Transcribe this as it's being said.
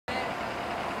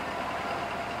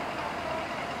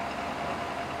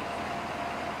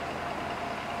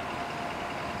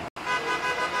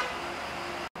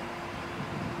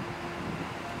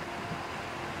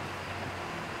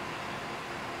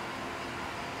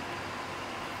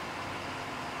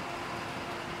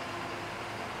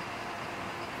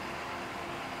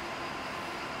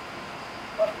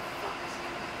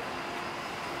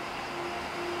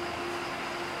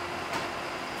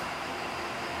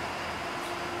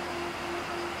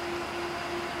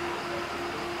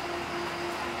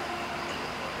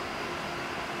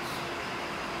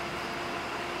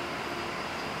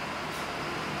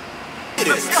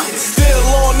Still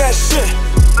on that shit.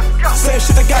 Same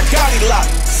shit that got Gotti locked.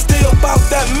 Still about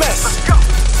that mess.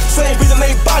 Same reason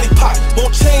they body pop.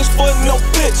 Won't change for no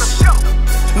bitch.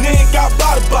 Nigga got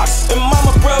body box. And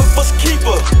mama bread was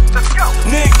keeper.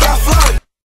 Nigga got fly.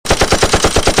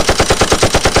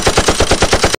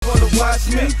 Wanna watch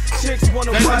me? Chicks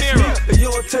wanna watch me. And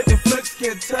you're taking flicks,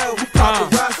 can't tell. We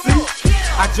paparazzi.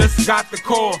 I just got the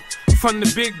call from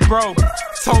the big bro.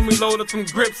 Told me load up them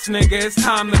grips, nigga, it's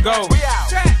time to go.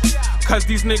 Cause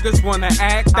these niggas wanna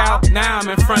act out. Now I'm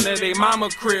in front of they mama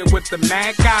crib with the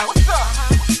Mac out.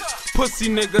 Pussy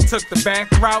nigga took the back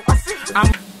route.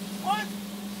 I'm what? What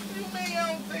do you mean I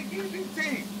don't take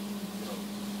EBT?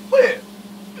 Where?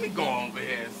 Let me go over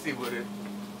here and see what it.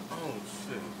 Oh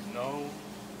shit, no.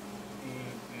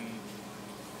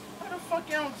 Why the fuck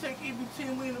y'all don't take EBT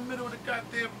and we in the middle of the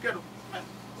goddamn ghetto? Man,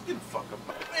 get the fuck up.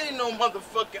 Ain't no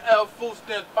motherfucking L food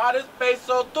stamps, by this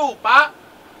peso too, bop.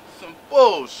 Some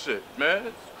bullshit, man.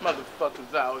 This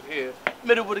motherfuckers out here,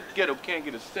 middle of the ghetto, can't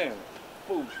get a sandwich.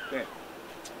 Food stamp.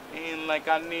 Ain't like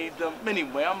I need them.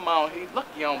 Anyway, I'm out here.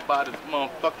 Lucky I don't buy this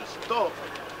motherfucking store.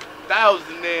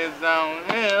 Thousandaires out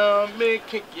here. Me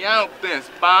kick you out there,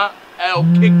 spot. L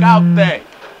kick out there.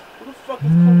 Who the fuck is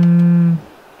calling?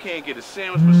 Can't get a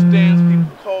sandwich for stands. People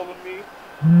calling me.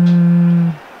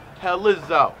 Hell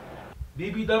is out.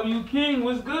 BBW King,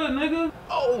 what's good, nigga?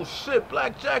 Oh shit,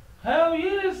 Blackjack. Hell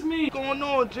yeah, it's me. What's going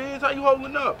on, James? How you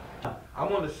holding up?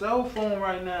 I'm on the cell phone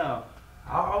right now.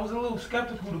 I was a little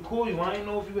skeptical to call you. I didn't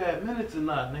know if you had minutes or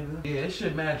not, nigga. Yeah, this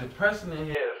shit mad depressing in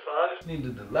here, so I just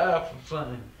needed to laugh or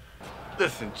something.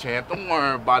 Listen, champ, don't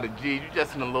worry about it, G. You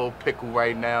just in a little pickle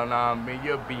right now, nah, man.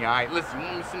 You'll be alright. Listen, you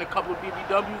want me to send a couple of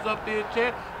BBWs up there,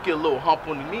 champ? Get a little hump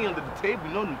on the knee under the table.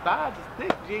 You know them thighs is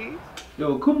thick, G.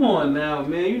 Yo, come on now,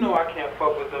 man. You know I can't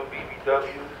fuck with them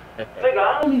BBWs. Nigga,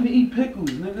 I don't even eat pickles,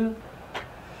 nigga.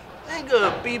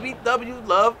 Nigga, BBW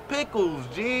love pickles,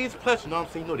 G's. Plus, you know what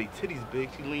I'm saying? You know they titties big.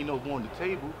 She lean over on the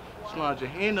table, slide your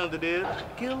hand under there,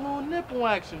 get a little nipple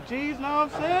action, G's. Know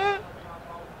what I'm saying?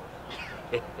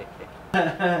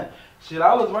 Shit,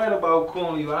 I was right about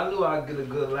calling you. I knew I'd get a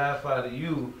good laugh out of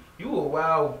you. You a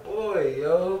wild boy,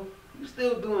 yo. You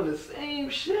still doing the same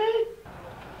shit?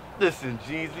 Listen,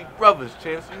 G's, we brothers,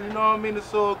 champ. So you know what I mean?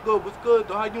 It's all good. What's good,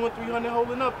 though? How you and 300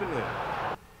 holding up in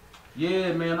there?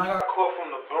 Yeah, man. I got caught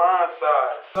from the blind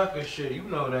side. Sucker shit, you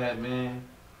know that, man.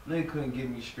 They couldn't get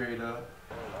me straight up.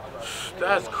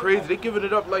 That's crazy. They giving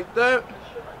it up like that?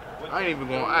 I ain't even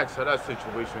gonna ask how that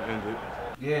situation ended.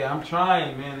 Yeah, I'm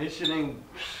trying, man. This shit ain't...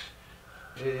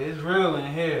 It's real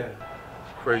in here.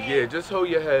 Crazy. Yeah, just hold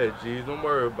your head, G's. Don't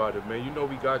worry about it, man. You know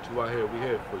we got you out here. We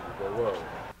here for you, bro. Whoa.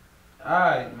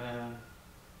 Alright, man.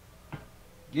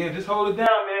 Yeah, just hold it down,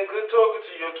 man. Good talking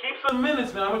to you. Keep some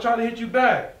minutes, man. I'm gonna try to hit you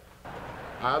back.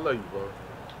 I love you, bro.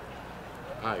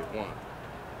 Alright, one.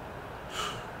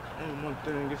 Ain't one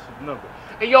thing, it's another.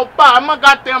 Hey, yo, Bob, my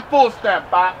goddamn full stamp,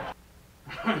 Bob.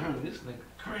 This nigga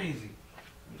crazy.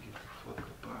 Let me get the fuck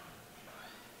up.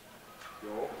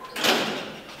 Yo.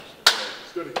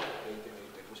 Steady.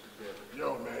 Yo,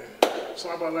 man.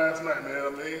 Sorry about last night, man. I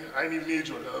mean, I ain't even need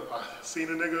you. I seen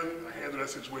a nigga, I handled that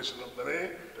situation up,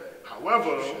 man.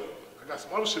 However, though, I got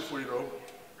some other shit for you, though.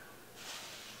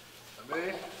 I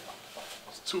mean,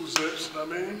 it's 2 zips, you know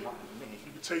what I mean?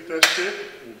 You can take that shit.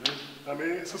 I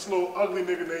mean, it's this little ugly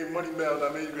nigga named Money Mel, I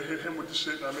mean, you can hit him with the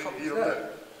shit, I mean, eat him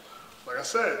that. Like I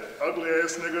said, ugly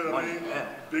ass nigga, I mean,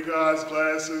 big eyes,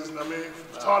 glasses, I mean,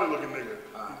 retarded looking nigga.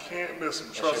 You can't miss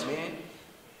him, trust me.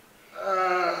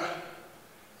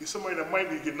 He's somebody that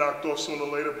might need to get knocked off sooner or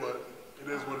later, but it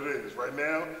is what it is. Right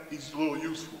now, he's a little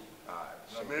useful.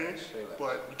 I mean,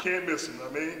 but you can't miss him, I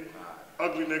mean.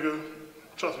 Ugly nigga,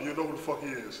 trust me, you know who the fuck he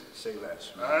is. Say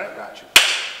less. Alright? Got you.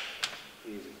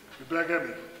 Easy. Get back at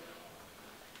me.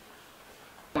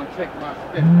 I'm gonna take my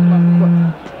step.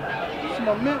 This is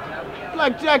my man.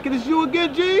 Black Jacket, is you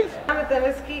again, G's? Jonathan,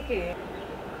 it's Kiki.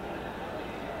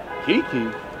 Kiki?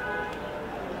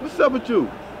 What's up with you?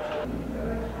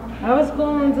 I was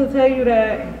going to tell you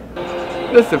that.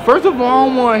 Listen, first of all, I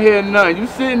don't want to hear nothing. You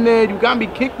sitting there, you got me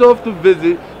kicked off the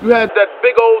visit. You had that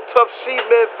big old tough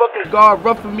sheepman fucking guard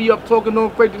roughing me up, talking on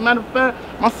crazy. Matter of fact,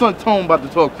 my son Tone about to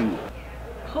talk to you.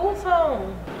 Who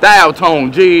Tone? Dial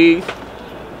Tone, G's.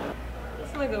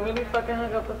 This nigga really fucking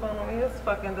hung up the phone on me. His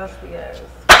fucking dusty ass.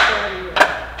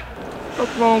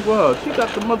 What's wrong with her? She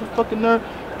got the motherfucking nerve.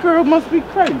 Girl must be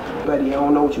crazy. Buddy, I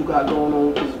don't know what you got going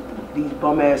on with these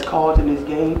bum-ass cards in this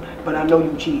game, but I know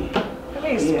you cheated. Let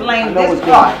me explain this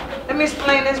part. Let me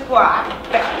explain this part. I've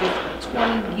practiced for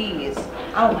 20 years.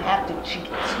 I don't have to cheat.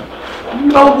 You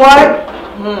know what?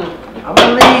 I'm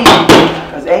gonna leave.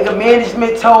 Because anger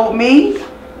management told me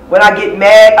When I get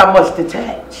mad, I must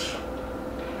detach.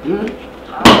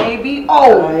 Baby,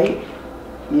 oh. Right.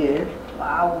 Yeah.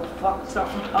 I will fuck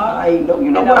something up. I ain't no,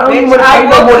 you know what? I I don't even want to play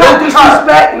no more. No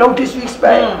disrespect. No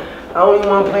disrespect. I don't even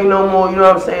want to play no more. You know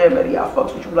what I'm saying, Betty? I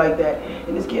fucks with you like that,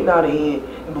 and it's getting out of hand.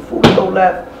 And before we go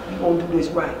left, we gonna do this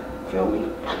right. Feel me? We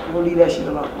gonna leave that shit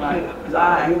alone, right? Cause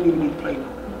I don't even need to play no.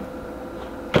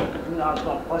 You know I was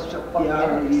gonna bust your fucking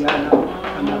ass. Yeah, I know.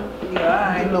 I know.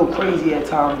 Yeah, you get a little crazy at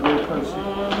times, little person.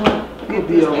 You'll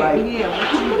be alright.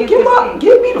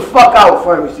 Get me the fuck out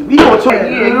first. We gonna talk.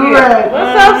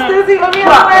 What's up, Stizzy? Let me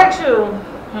ask you.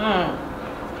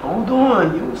 Hold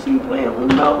on. You don't see me playing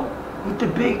Uno with the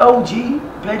big OG,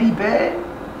 Betty Bad.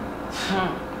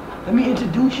 Let me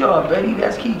introduce y'all. Betty,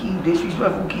 that's Kiki.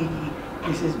 Disrespectful Kiki.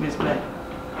 This is Miss Betty.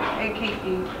 Hey,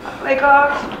 Kiki. I play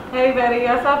cards? Hey, Betty.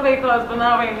 Yes, I play cards, but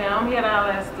not right now. I'm here to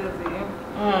holler at Stizzy.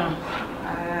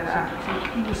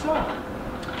 Kiki, what's up?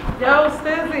 Yo,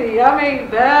 Stizzy, I made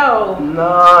Bell.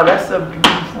 Nah, that's a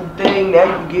beautiful thing. Now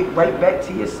you get right back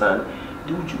to your son.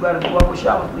 Do what you gotta do. I wish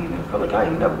I was leaving. I feel like I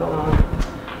ain't never going home.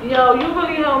 Yo, you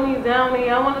really held me down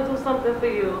here. I want to do something for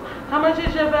you. How much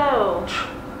is your bell?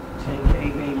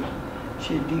 10K, baby.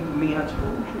 Shit deep with me, I told you.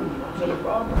 I was in a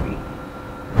robbery.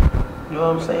 You know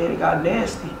what I'm saying? It got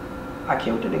nasty. I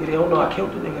killed the nigga. They don't know I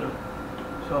killed the nigga though.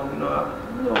 So, you know,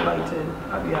 like 10.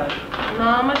 I'll be alright. No,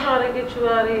 I'm gonna try to get you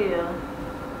out of here.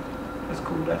 That's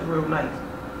cool. That's real nice.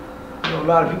 You know, a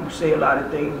lot of people say a lot of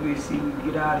things. We see we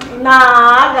get out of here. Nah,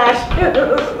 I got you.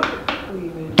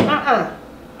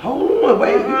 Hold on,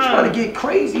 wait. You trying to get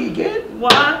crazy again?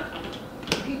 What?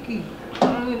 Kiki, I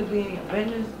don't need to be in your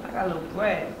business. I got a little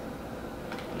bread.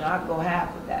 You know, I go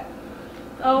half with that.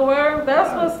 Oh, word?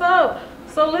 That's what's up.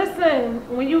 So listen,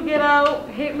 when you get out,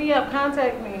 hit me up,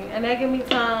 contact me, and that give me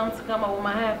time to come up with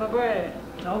my half of bread.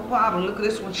 No problem. Look at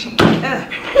this one, cheap. You gonna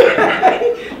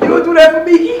do that for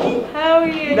me, Kiki? Hell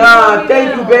yeah. Nah,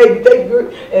 thank you, baby. Thank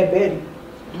you. And Betty,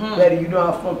 Betty, you know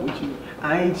I fuck with you.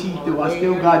 I ain't cheat though. I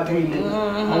still got 3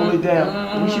 niggas. Hold it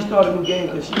down. We should start a new game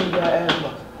because she ain't got ass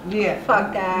much. Yeah.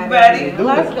 Fuck that. Ready?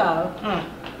 Let's go.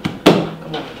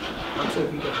 Come on. I'm so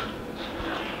beat up.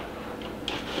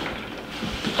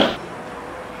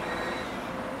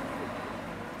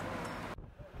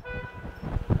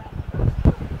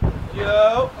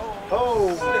 Yo.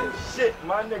 Oh, shit,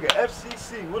 my nigga,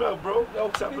 FCC, what up, bro? Yo,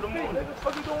 top of the morning. What the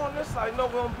fuck you doing on this side? No,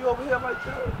 we don't be over here like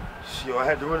that. Yo, I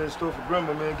had to run in the store for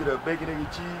grandma, man, get a bacon, egg, and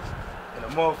cheese, and a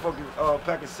motherfucking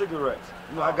pack of cigarettes.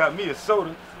 You know, I got me a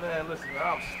soda. Man, listen, man,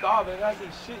 I'm starving. I ain't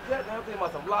eat shit yet. Man, I'm thinking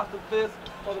about some lobster fish,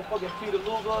 motherfucking Peter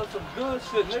Luger, some good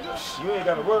shit, nigga. You ain't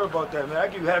gotta worry about that, man. I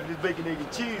give you half this bacon, egg,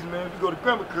 and cheese, man, if you go to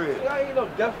grandma crib. I ain't no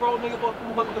death row nigga, but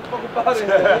what the fuck about it?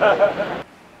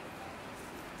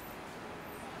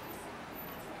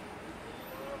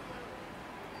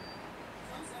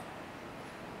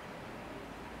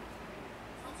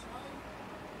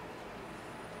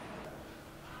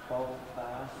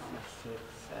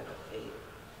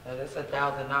 Now, that's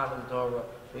 $1,000, Dora.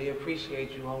 We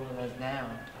appreciate you holding us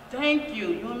down. Thank you.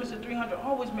 You and Mr. 300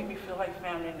 always make me feel like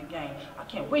family in the game. I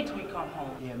can't wait till we come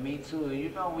home. Yeah, me too. You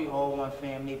know we all one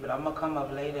family, but I'm gonna come up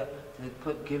later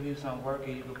to give you some work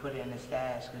and you can put it in the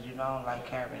stash because you know I don't like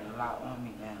carrying a lot on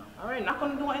me now. All right, not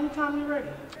gonna do it anytime you're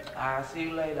ready. I'll see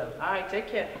you later. All right, take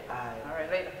care. All right,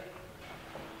 later.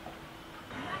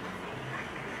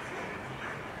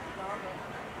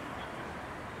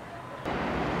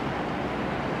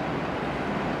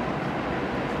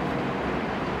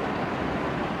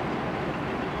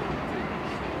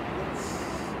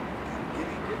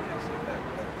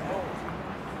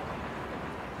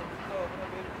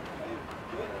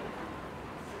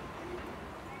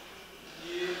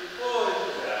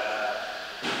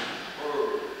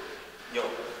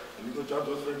 Drop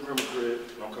those for grandma crib,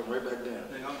 and I'll come right back down.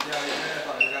 Nigga, I'm down here,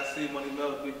 man. I see money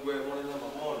melt, big bread, one of them in the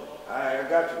morning. Alright, I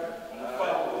got you. I'm gonna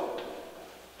fight.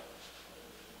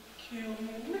 Kill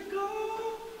me, nigga.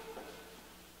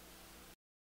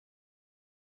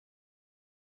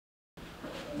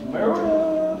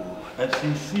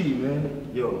 FCC, man.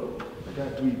 Yo, I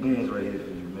got 3 bands right here for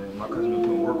you, man. My cousin been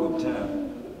putting work uptown.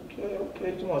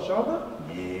 Okay. You want shopping?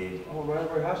 Yeah. All right.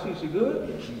 How's she? She good?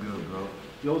 Yeah, she good, bro.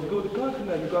 Yo, what's good with the country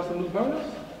now? You got some new burners?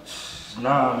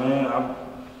 Nah, man. I'm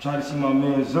trying to see my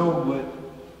man Zoe, but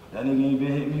that nigga ain't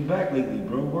been hitting me back lately,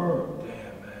 bro. Word.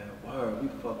 Damn, man. Word. We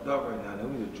fucked up right now. We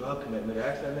need a drug connect, nigga.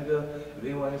 Ask that nigga if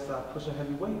he want to start pushing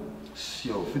heavy weight.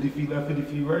 Yo, 50 feet left, 50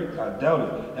 feet right? I doubt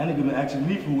it. That nigga been asking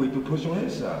me for weight to push on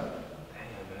his side.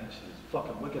 Damn, man. That shit is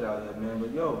fucking wicked out here, man.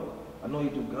 But yo, I know you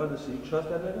do guns, so you trust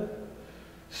that nigga?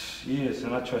 Yeah,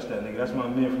 son, I trust that nigga. That's my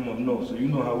man from up north, so you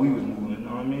know how we was moving, you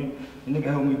know what I mean? The nigga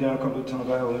held me down a couple of times,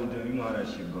 I held him down. You know how that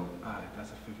shit go. Alright,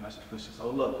 that's official. So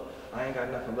look, I ain't got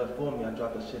nothing left for me. I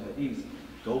dropped that shit in the east.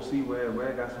 Go see where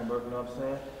I got some work, you know what I'm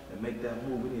saying? And make that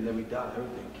move. We need every dollar,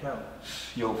 everything count.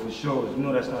 Yo, for sure. You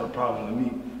know that's not a problem with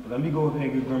me. But let me go over here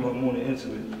and get Grandma morning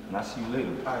insulin, and I'll see you later.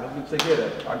 Alright, let me take care of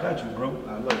that. I got you, bro.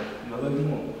 I love it. I love you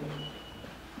more.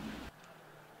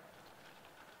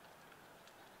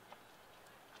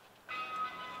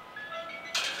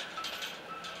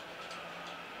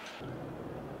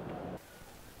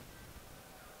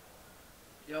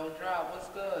 Yo, Drop, what's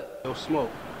good? Yo, Smoke,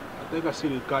 I think I see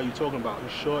the guy you talking about.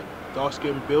 He's short,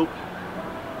 dark-skinned, built.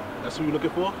 That's who you looking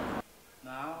for?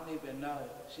 Nah, I don't even know.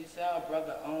 She said her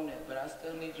brother owned it, but I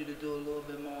still need you to do a little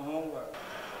bit more homework.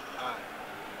 Alright.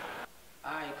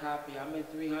 Alright, copy. I'm in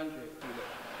 300.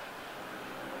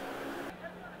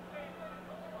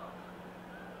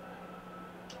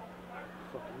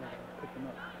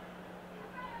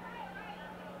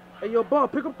 Hey, yo,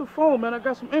 Bob, pick up the phone, man. I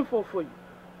got some info for you.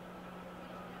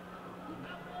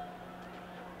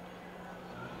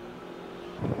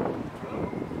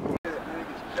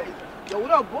 Yo,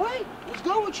 what up, boy? What's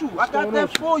good with you? I got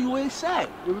that for you. Where it's at?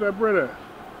 Where's that bread at?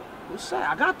 What's that?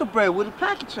 I got the bread. Where the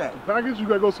package at? The package you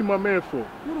gotta go see my man for.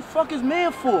 Who the fuck is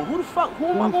man for? Who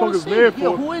am I Who the going fuck to is see? man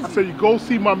Yo, for? who is I he? said you go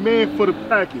see my man for the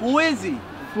package. Who is he?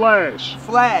 Flash.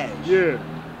 Flash. Yeah.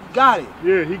 Got it.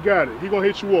 Yeah, he got it. He gonna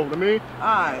hit you off, I mean?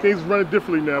 Alright. Things running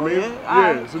differently now, Oh, man. yeah? Yeah,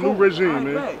 Alright, it's a cool. new regime, Alright,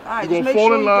 man. great. Alright, You're just gonna make fall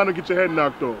sure in you line and get your head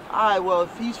knocked off. Alright, well,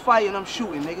 if he's fighting, I'm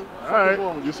shooting, nigga.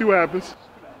 Alright, you see what happens. This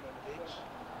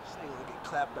nigga gonna get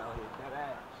clapped out here.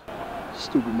 That ass.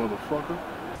 Stupid motherfucker.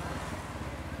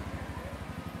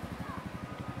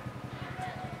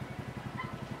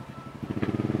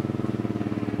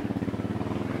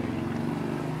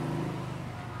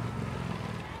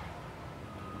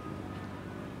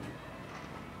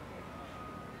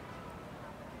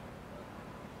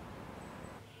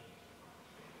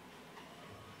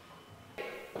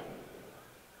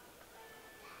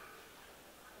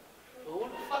 Who the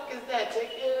fuck is that?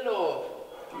 Take it off.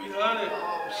 300.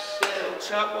 Oh, shit.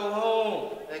 Chapo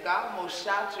home. Like, I almost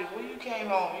shot you. When you came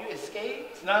home, you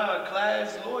escaped? Nah,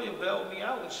 class lawyer bailed me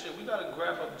out and shit. We gotta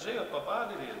grab up jail up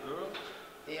out of there, girl.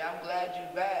 Yeah, I'm glad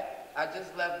you back. I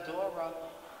just left Dora.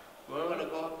 You Well, wanna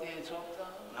go up there and talk to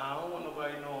her? Nah, I don't want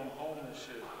nobody to know I'm home and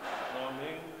shit. You know what I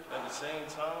mean? At the same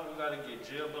time, we gotta get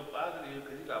jailed up out of there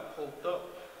because he got poked up.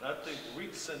 And I think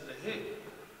Reek sent the hit.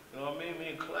 You know what I mean? Me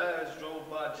and Class drove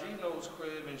by Gino's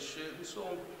crib and shit. We saw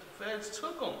him, the feds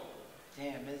took him.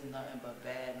 Damn, it's nothing but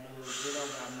bad news. We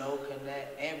don't got no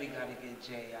connect, and we gotta get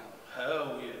Jay out.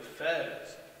 Hell yeah,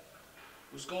 fast.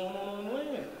 What's going on the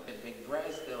land? The Big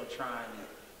Brad's still trying it.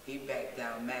 He backed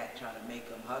down Mac trying to make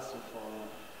him hustle for him.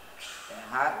 And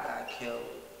Hot got killed.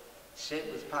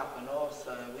 Shit was popping off,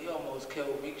 son. We almost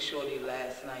killed Reek Shorty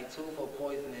last night too for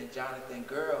poisoning Jonathan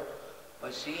Girl.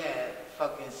 But she had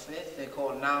fucking snitched and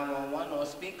called 911 on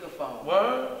speakerphone.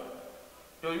 What?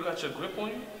 Yo, you got your grip on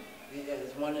you? Yeah,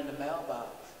 there's one in the mailbox.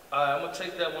 Alright, I'm gonna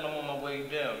take that when I'm on my way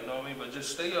down, you know what I mean? But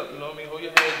just stay up, you know what I mean? Hold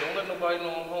your head, don't let nobody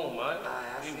know I'm home, alright? Alright,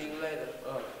 I'll see you later.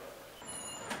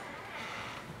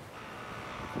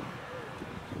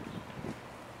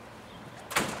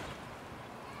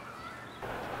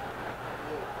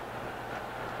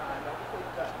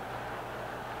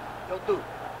 Yo, dude.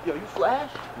 Yo, you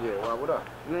Flash? Yeah, well, what up?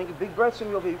 You ain't get Big Brett sent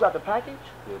me over here. You got the package?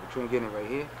 Yeah, but you ain't getting it right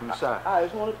here. Come inside. Alright,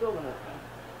 it's one of the building.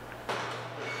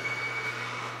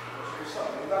 What's up?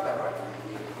 You got that right?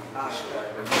 Alright.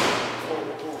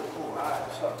 Cool. Alright,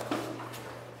 what's up?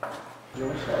 Yo,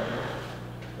 what's up, man?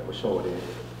 Yeah, what's over there?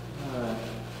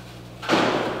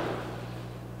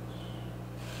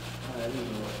 Alright, you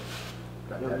know.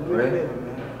 Got Yo, that do me a bread? favor,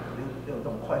 man. Yo,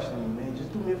 don't question me, man.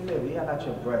 Just do me a favor. Yeah, I got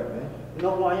your bread, man. You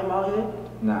know who I am out here?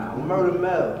 Nah. Murder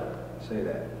Mel. Say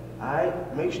that.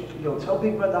 Alright? Make sure, yo, tell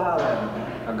Big Brother to holler at me,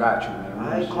 man. I got you, man.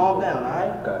 Alright, calm down,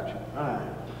 alright? Got you. Alright.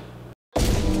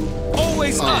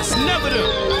 Always us, never them.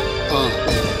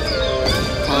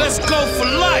 Let's go for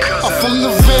life. I'm from the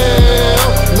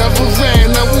Ville, never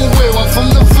ran, never will. I'm from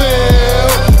the Ville,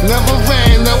 never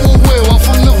ran, never will. I'm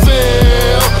from the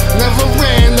Ville, never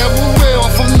ran, never will.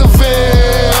 I'm from the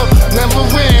Ville, never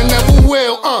ran, never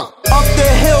will. Up the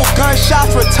hill,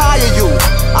 gunshots retire you.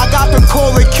 I got the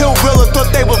call and kill Rilla,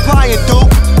 thought they were flying, dude.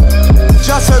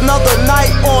 Just another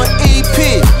night on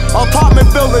EP. Apartment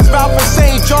buildings, Ralph and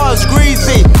St. John's,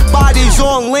 greasy. Bodies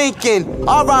on Lincoln.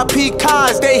 R.I.P.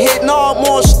 Cons, they hit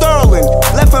Nardmore Sterling.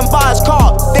 Left him by his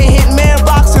car, they hit Man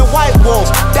Rocks and White Walls.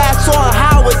 That's on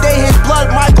Howard, they hit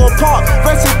Blood Michael Park.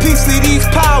 Rest in peace to these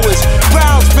powers.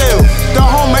 Brownsville, the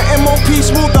home of MOP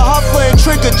Smooth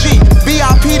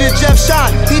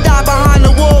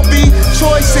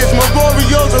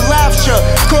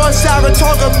private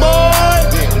talker, boy.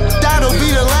 That'll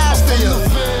be the last of you.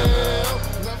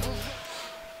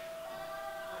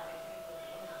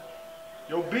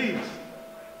 Yo, Beats.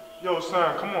 Yo,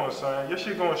 son, come on, son. Your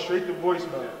shit going straight to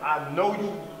voicemail. I know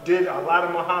you did a lot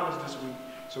of Muhammad's this week,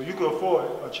 so you can afford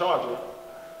a charger.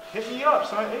 Hit me up,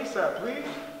 son, ASAP, please.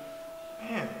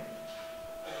 Man.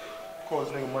 Call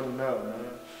this nigga Money Mel, man.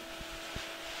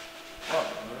 Fuck,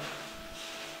 man.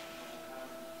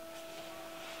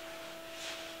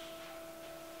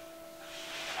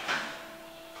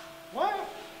 What?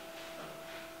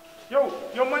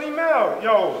 Yo, Money Mel,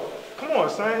 yo. Come on,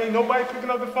 son, ain't nobody picking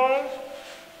up the phone?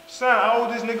 Son, I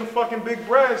owe this nigga fucking big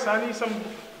bread, so I need some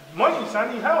money, so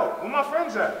I need help. Where my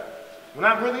friends at? When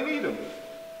I really need them.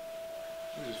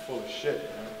 You're just full of shit,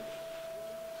 man.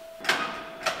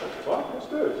 What the fuck? What's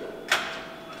this?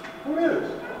 Who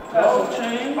is?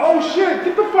 Oh shit,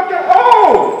 get the fuck out.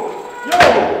 Oh!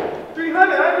 Yo!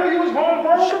 300, I know you was home,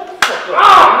 bro. Shut the fuck up.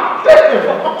 Ah!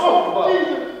 Damn! Oh,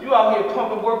 Jesus. You out here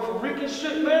pumping work for Rick and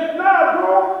shit, man? Nah,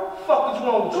 bro. Fuck is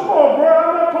wrong with you? Come on, bro.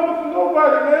 I'm not pumping for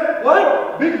nobody, man.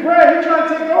 What? Big Brad, he trying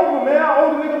to take over, man. I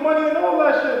owe the nigga money and all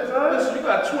that shit, son. Listen, you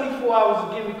got 24 hours to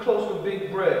get me close to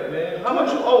Big Brad, man. How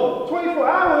much you owe? 24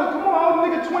 hours? Come on, I owe the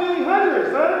nigga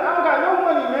 2,800, son. I don't got no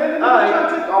money, man. The nigga trying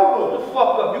to take over. Shut the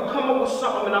fuck up. You come up with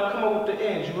something and I'll come up with the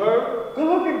ends, you heard? Good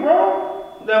looking,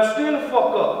 bro. Now stand the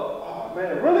fuck up. Oh,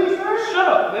 man. Really, son? Shut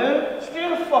up, man.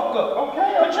 Stand the fuck up. Okay,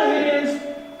 Put your hands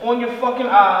on your fucking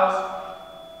eyes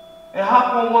and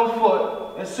hop on one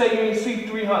foot and say you ain't see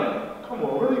 300. Come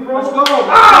on, really, bro? Let's go.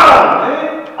 Ah!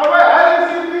 Man. All right, I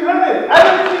didn't see 300. I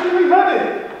didn't see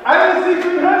 300. I didn't see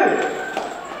 300.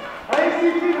 I didn't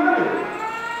see 300.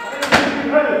 I didn't see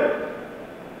 300.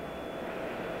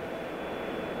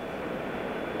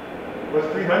 Was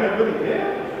 300 really there?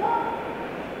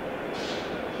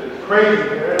 Shit's crazy,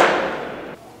 man.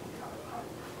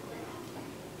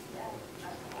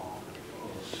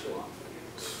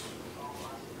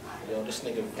 Yo, this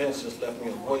nigga Vince just left me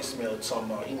a voicemail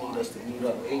talking about he need us to meet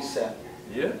up ASAP.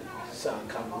 Yeah? Sound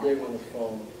kind of weird on the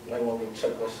phone. I want me to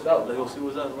check that shit out. Let's go see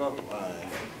what's up, bro. Alright.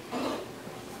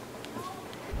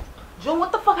 June,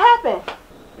 what the fuck happened?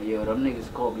 Hey, yo, them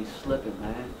niggas called me slipping,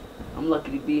 man. I'm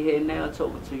lucky to be here now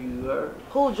talking to you, you heard?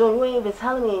 Who, June? You ain't even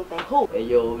telling me anything. Who? Hey,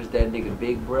 yo, it was that nigga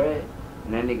Big Brad,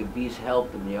 and that nigga Beast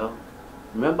helped him, yo.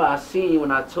 Remember I seen you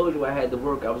when I told you I had to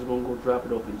work, I was gonna go drop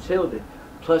it off in Tilden.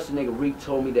 Plus the nigga Reek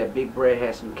told me that Big Brad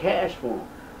had some cash for him.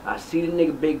 I see the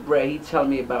nigga Big Brad, he telling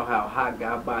me about how Hot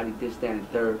got bodied, this, that, and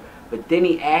third. But then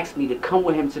he asked me to come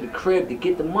with him to the crib to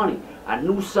get the money. I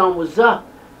knew something was up.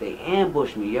 They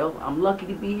ambushed me, yo. I'm lucky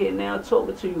to be here now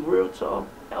talking to you, real talk.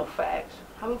 Hell, facts.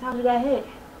 How many times you got hit?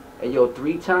 Hey, yo,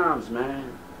 3 times,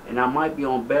 man. And I might be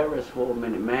on bed rest for a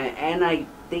minute, man. And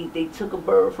they took a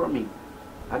bird from me.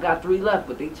 I got 3 left,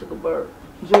 but they took a bird.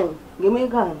 June, give me a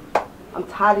gun. I'm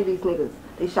tired of these niggas.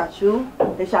 They shot you,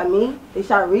 they shot me, they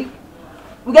shot Reek.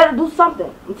 We gotta do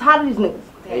something. I'm tired of these niggas.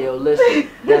 Hey, yo, listen,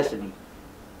 Destiny.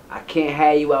 I can't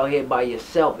have you out here by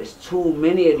yourself. It's too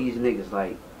many of these niggas,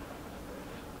 like.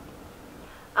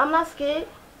 I'm not scared.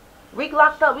 Reek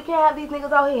locked up. We can't have these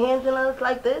niggas out here handling us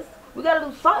like this. We gotta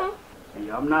do something. Hey,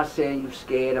 yo, I'm not saying you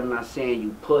scared. I'm not saying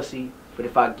you pussy. But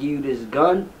if I give you this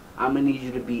gun, I'm gonna need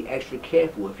you to be extra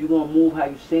careful. If you gonna move how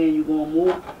you saying you gonna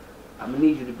move, I'm gonna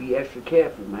need you to be extra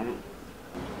careful, man.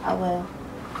 I will.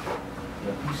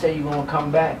 If you say you gonna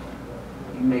come back,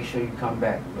 you make sure you come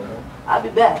back, bro. I'll be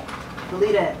back.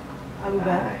 Believe that. I'll be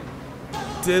back.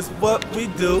 This what we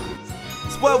do.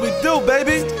 It's what we do,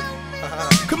 baby.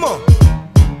 Come on.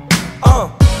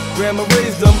 Grandma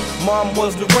raised them, mom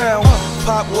wasn't around.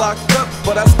 Pop locked up,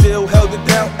 but I still held it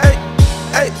down. Hey,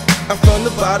 hey, I'm from the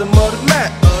bottom of the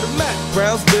map.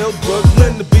 Brownsville,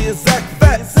 Brooklyn, to be exact.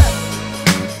 Facts.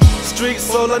 Streets,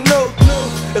 all I know.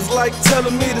 It's like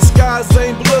telling me the skies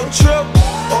ain't blue. True.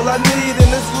 All I need in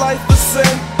this life is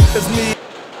sin. Is me.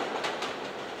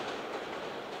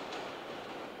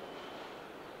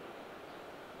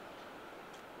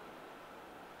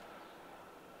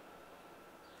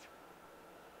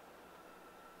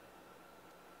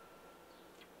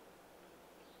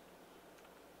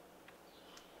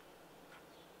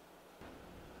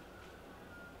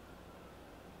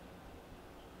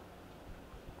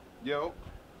 Yo.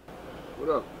 What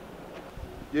up?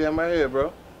 Yeah, I'm right here,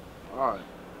 bro. Alright.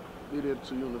 Be there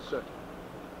to you in a second.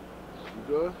 You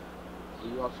good? Are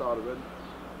you outside already?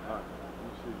 Alright. Let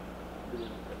me see. Be there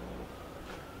in a second.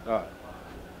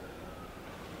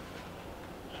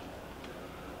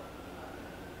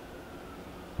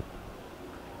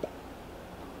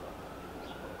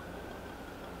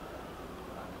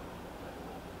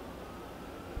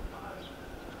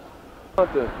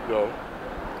 Alright. Yo.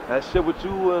 That shit with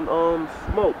you and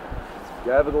Smoke.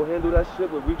 You ever go handle that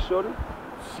shit with Reek Shorty?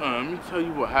 Son, let me tell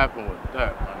you what happened with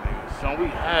that, my nigga. Son, we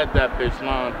had that bitch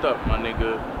lined up, my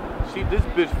nigga. See, this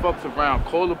bitch fucks around,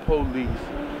 call the police,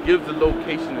 gives the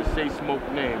location and say Smoke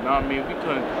name. Know what I mean? We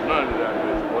couldn't do none of that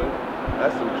bitch, boy.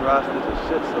 That's some dry stitch of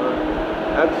shit, son.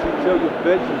 After she killed your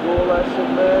bitch and do all that shit,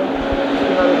 man, she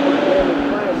had to put the game in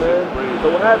plan, man. So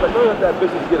what happened? None of that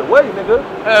bitch just get away, nigga.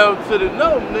 Hell to the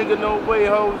no, nigga, no way,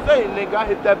 Jose, nigga. I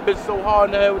hit that bitch so hard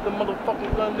in the head with the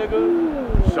motherfucking gun,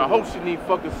 nigga. So I hope she need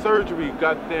fucking surgery,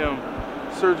 goddamn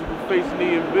surgical face,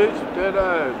 knee, and bitch. Dead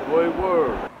ass, boy,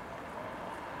 word.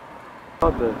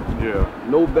 Yeah.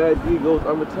 No bad deed goes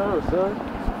unreturned, son.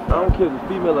 I don't care if it's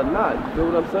female or not. You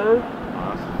feel what I'm saying?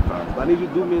 But I need you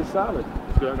to do me in solid.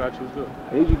 It's good, I got you, it's good.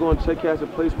 I need you to go and check cash a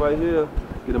place right here,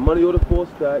 get a money order 4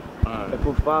 stack, and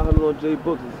put 500 on J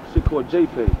Books. It's shit called J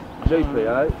Pay. J Pay,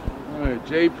 alright? Alright,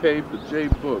 J Pay for J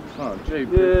Books, huh? J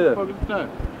Pay. Yeah. What the fuck is that?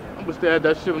 I must have had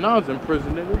that shit when I was in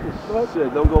prison, nigga. What the fuck?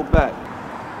 Shit, don't go back.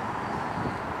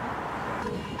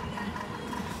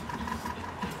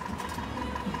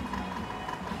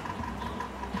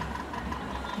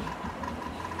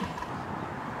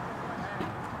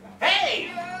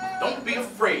 Don't be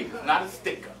afraid, it's not a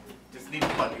sticker. Just need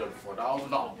money on $4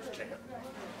 and all, nigga.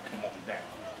 Come on down.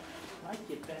 I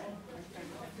get that.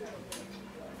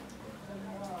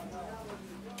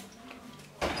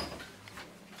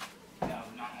 Now,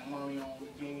 money on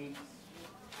the game.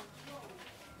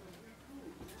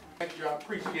 Thank you, I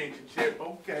appreciate you, Chip.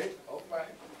 Okay,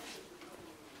 alright.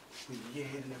 We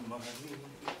getting the money.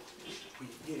 We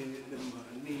getting the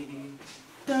money.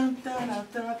 Dun, dun, dun,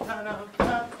 dun, dun,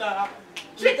 dun, dun.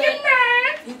 Chicken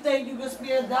man! You think you can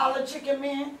spare $1, chicken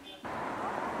man?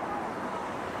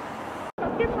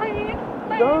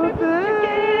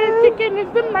 Chicken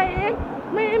is the man.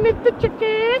 Man is the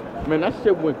chicken. Man, that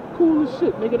shit went cool as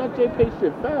shit, nigga. That JP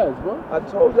shit fast, bro. I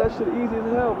told you that shit easy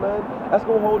as hell, man. That's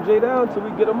gonna hold Jay down till we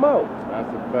get him out. That's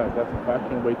a fact. That's a fact. I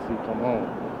can't wait till he come home.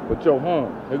 But yo,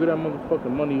 look at that motherfucking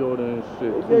money order and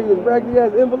shit. He gave you his raggedy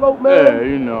ass envelope, man. Yeah,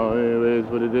 you know, it is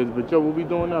what it is. But yo, what we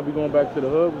doing now? We going back to the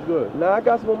hood? What's good? Nah, I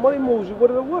got some more money moves. You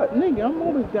what or what? Nigga, I'm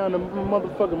always down the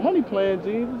motherfucking money plan,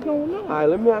 G. What's going on? Alright,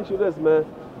 let me ask you this, man.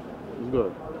 What's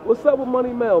good? What's up with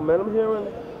Money Mel, man? I'm hearing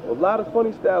a lot of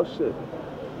funny style shit.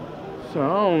 Son,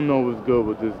 I don't know what's good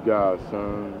with this guy,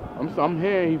 son. I'm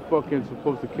hearing he fucking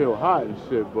supposed to kill Hot and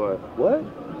shit, but... What?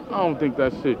 I don't think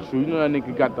that shit true. You know that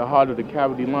nigga got the heart of the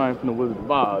cavity lion from the Wizard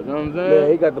of Oz, you know what I'm saying?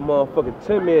 Man, he got the motherfucking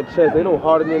 10-man chest. They know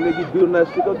harder than that nigga building that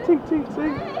shit. Go tink, tink,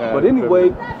 tink. But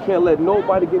anyway, can't let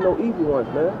nobody get no easy ones,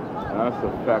 man. That's a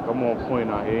fact. I'm on point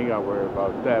out here. Ain't gotta worry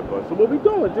about that. But so what we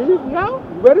doing, G? We out?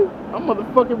 You ready? I'm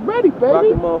motherfucking ready, baby. Rock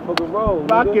the motherfucking roll.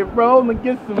 Rock and roll and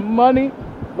get some money.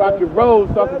 Rock and roll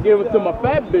so I can give it to my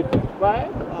fat bitches, right?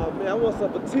 Oh man, I want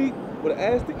some petite with an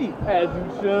ass to eat. As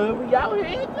you should. We out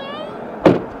here, man.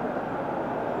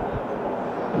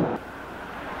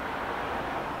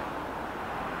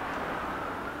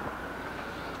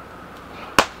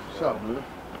 What's up, man?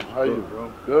 How you,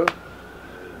 bro? Good?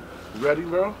 You ready,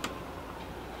 bro?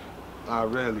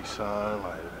 Not really, son.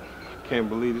 Like, I can't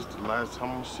believe this is the last time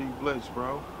I'm gonna see Blitz,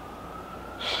 bro.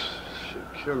 Shit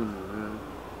killing me, man.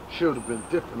 Shit would have been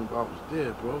different if I was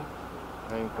there, bro.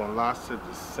 I ain't gonna lie, I said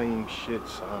the same shit,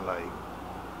 son. Like,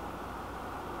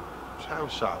 just have a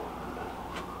shot with me, man.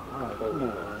 Alright, come on,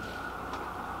 man.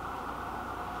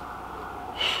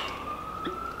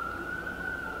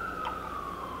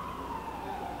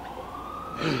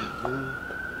 Man.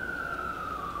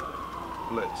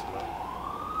 Blitz, man.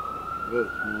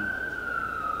 Blitz, man.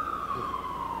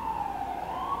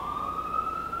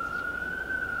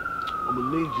 I'm gonna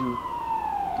need you to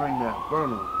bring that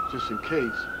burner just in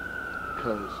case,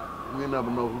 because we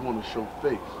never know who wanna show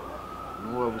face. And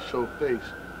whoever show face,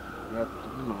 we have to,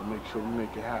 make sure we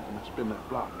make it happen and spin that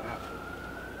block after.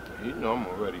 You know I'm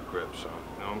already gripped, son.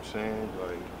 You know what I'm saying?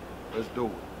 Like, let's do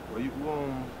it. Well, you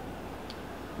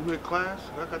in class?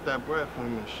 I got that bread for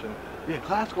him and shit. Yeah,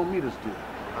 class gonna meet us there.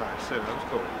 Alright, say that. Let's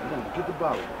go. Come on, get the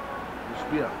bottle. Let's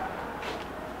be out.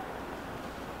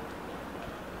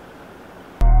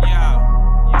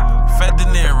 Fed De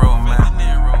Niro, man.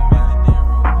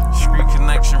 Street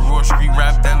connection, raw street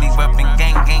rap, deadly weapon,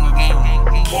 gang, gang, gang.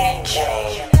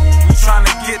 We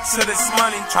tryna get to this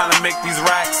money, tryna make these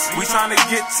racks. We tryna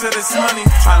get to this money,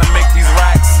 tryna make these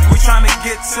racks. We tryna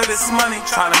get to this money,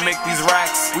 tryna make these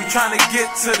racks. We tryna get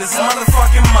to this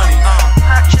motherfucking money.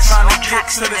 Tryna get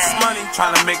to this money,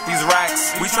 tryna make these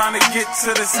racks. We tryna get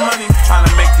to this money,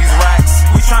 tryna make these racks.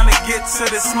 We tryna get to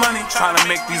this money, tryna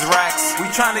make these racks. We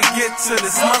tryna get to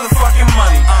this motherfucking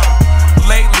money.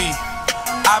 Lately,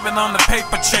 I've been on the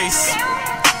paper chase.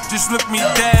 Just look me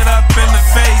dead up in the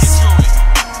face.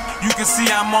 You can see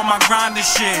I'm on my grind and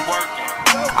shit.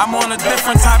 I'm on a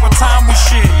different type of time with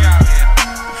shit.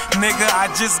 Nigga,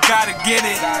 I just gotta get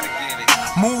it.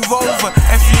 Move over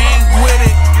if you ain't with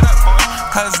it.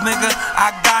 Cause nigga,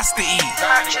 I gots to eat.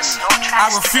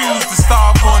 I refuse to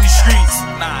starve on these streets.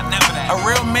 A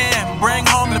real man, bring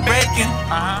home the bacon.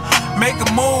 Make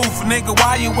a move, nigga,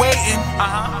 while you waiting.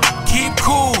 Keep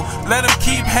cool, let them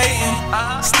keep hating.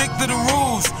 Stick to the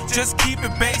rules, just keep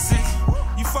it basic.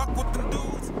 You fuck with them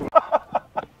dudes.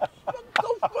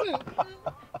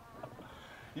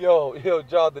 Yo,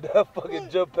 Jonathan, that fucking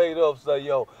jump paid off, son,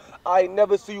 yo. I ain't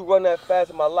never see you run that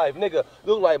fast in my life. Nigga,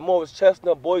 look like Morris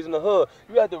Chestnut, Boys in the Hood.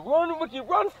 You had to run, Ricky,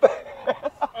 run fast.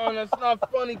 Oh, that's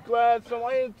not funny, Glad, son.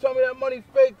 Why ain't tell me that money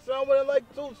fake, son? I went in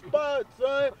like 2 spots,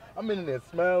 son. I'm in there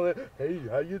smiling. Hey,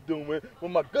 how you doing? With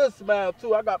my good smile,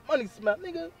 too. I got money smile.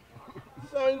 Nigga,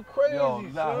 son, you crazy,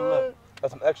 son. Look.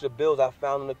 That's some extra bills I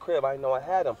found in the crib. I didn't know I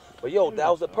had them. But yo, that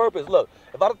was the purpose. Look,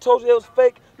 if I'd have told you it was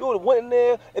fake, you would have went in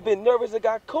there and been nervous and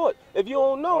got caught. If you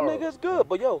don't know, nigga, it's good.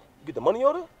 But yo, get the money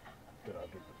order? Did I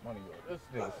get the money order? This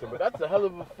nigga, that's a hell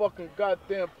of a fucking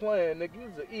goddamn plan, nigga.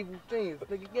 These are evil things,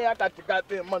 nigga. Yeah, I got your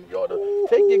goddamn money order.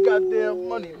 Take your goddamn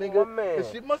money, nigga. Man.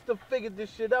 She must have figured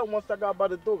this shit out once I got by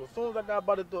the door. As soon as I got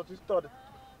by the door, she started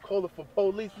calling for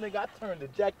police, nigga. I turned the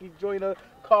Jackie Joyner,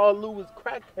 Carl Lewis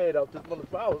crackhead out this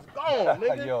motherfucker. I was gone,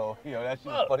 nigga. yo, that shit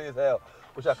was funny as hell.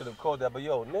 Wish I could have called that, but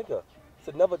yo, nigga, it's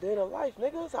another day in the life,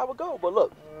 nigga. That's how it go. But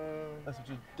look,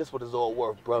 this what it's all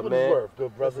worth, bro, What man. is worth,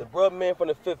 good brother? Listen, bro, man, from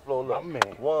the 5th floor, look.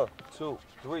 1, 2,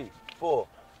 3, 4,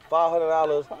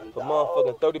 $500 for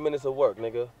motherfucking 30 minutes of work,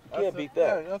 nigga. You can't beat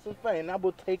that. That's a fact. And I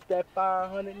will take that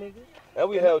 500, nigga. And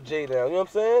we held Jay down, you know what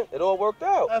I'm saying? It all worked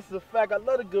out. That's a fact. I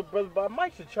love the good brother, but I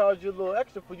might should charge you a little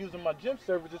extra for using my gym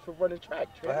services for running track.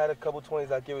 I had a couple 20s,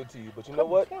 I'd give it to you. But you know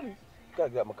what? 20s? You gotta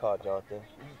get out my car, Jonathan.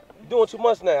 You're doing too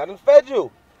much now. I done fed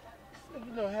you. This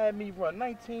nigga done had me run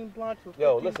 19 blocks for 15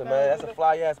 Yo, listen, man, that's a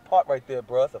fly-ass part right there,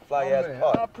 bro. That's a fly-ass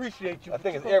part. I appreciate you. I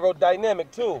think it's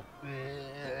aerodynamic, too.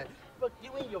 Yeah. Fuck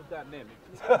you and your dynamic.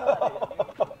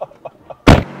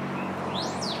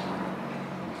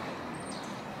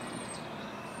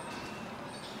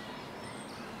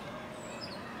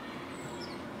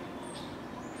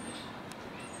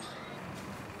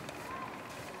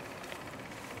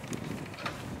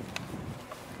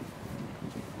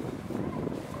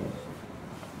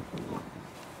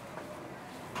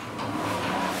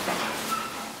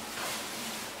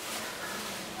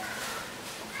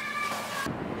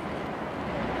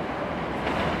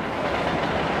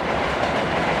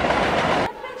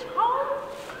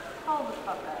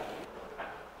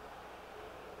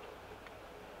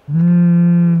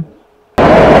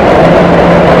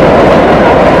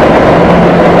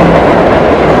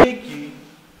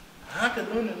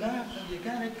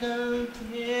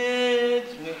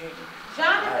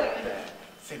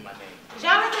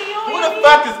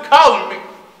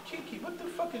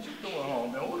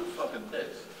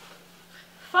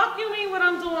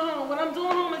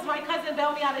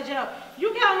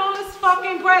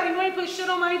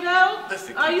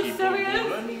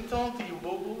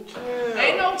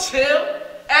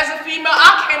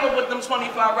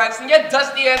 And your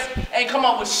dusty ass ain't come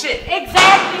up with shit.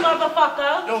 Exactly,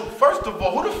 motherfucker. Yo, first of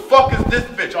all, who the fuck is this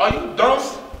bitch? Are you dumb?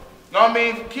 Know what I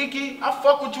mean? Kiki, I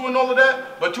fuck with you and all of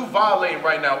that, but you violating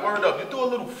right now. Word up. You do a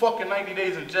little fucking 90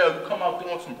 days in jail. You come out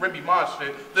doing some Remy Ma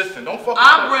shit. Listen, don't fuck with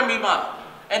I'm Remy Ma.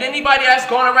 And anybody that's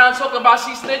going around talking about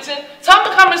she snitching, tell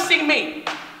them to come and see me.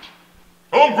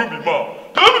 I'm Remy Ma.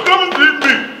 Tell them to come and see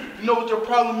me. You know what your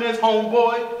problem is,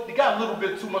 homeboy? You got a little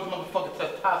bit too much motherfucking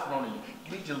testosterone in you.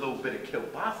 Need your little bit of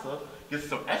kielbasa, get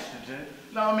some estrogen.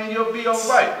 Know what I mean? You'll be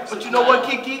alright. But you know what,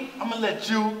 Kiki? I'm gonna let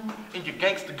you and your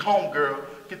gangster homegirl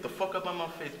get the fuck up on my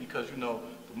face because you know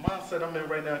the mindset I'm in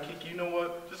right now, Kiki. You know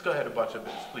what? Just go ahead about your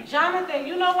business, please. Jonathan,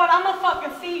 you know what? I'ma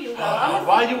fucking see you.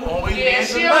 Why you always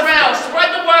she around?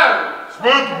 Spread the word.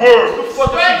 Spread the word. What the fuck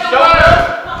Spread is the word.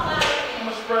 I'm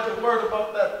gonna spread the word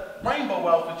about that rainbow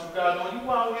outfit you got on. You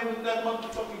out here with that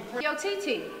motherfucking. Yo,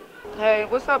 TT. Hey,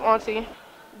 what's up, auntie?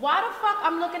 Why the fuck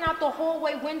I'm looking out the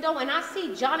hallway window and I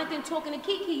see Jonathan talking to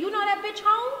Kiki? You know that bitch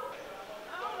home?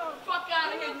 Fuck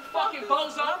out of here, you fucking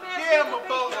bozo. Yeah, I'm a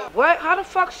bozo. What? How the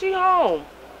fuck she home?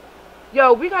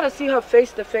 Yo, we gotta see her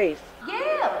face to face.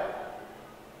 Yeah.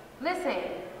 Listen.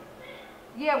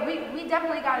 Yeah, we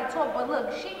definitely gotta talk, but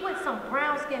look, she with some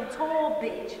brown skin tall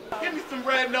bitch. Give me some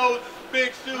red nose,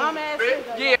 big shoes,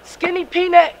 bitch. Yeah. Skinny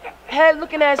peanut head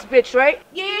looking ass bitch, right?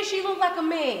 Yeah, she look like a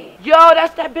man. Yo,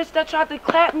 that's that bitch that tried to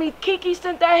clap me. Kiki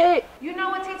sent that hit. You know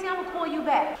what, TT? I'm gonna call you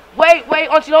back. Wait,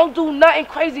 auntie, don't do nothing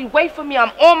crazy. Wait for me.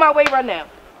 I'm on my way right now.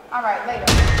 All right, later.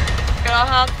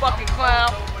 Fucking clown.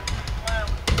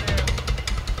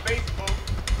 Facebook.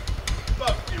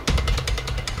 Fuck you.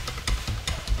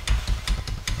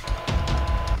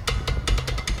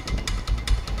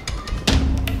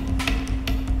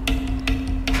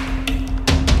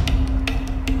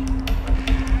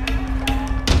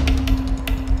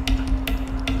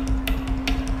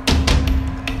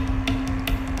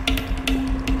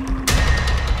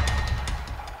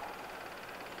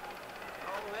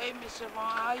 Hey, Miss Siobhan,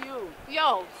 how you?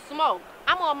 Yo, Smoke,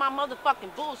 I'm on my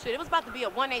motherfucking bullshit. It was about to be a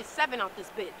 187 off this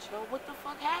bitch. Yo, what the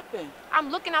fuck happened? I'm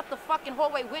looking out the fucking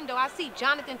hallway window. I see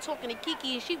Jonathan talking to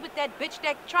Kiki, and she with that bitch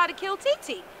that tried to kill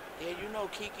TT. Yeah, you know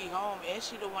Kiki home, and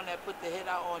she the one that put the hit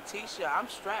out on Tisha. I'm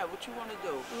strapped. What you want to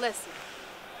do? Listen,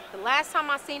 the last time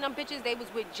I seen them bitches, they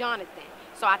was with Jonathan.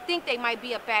 So I think they might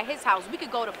be up at his house. We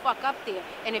could go the fuck up there.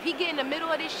 And if he get in the middle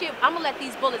of this shit, I'm gonna let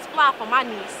these bullets fly for my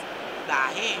niece. Nah,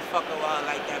 he ain't fucking with her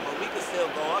like that, but we can still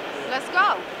go up there. Let's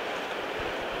go.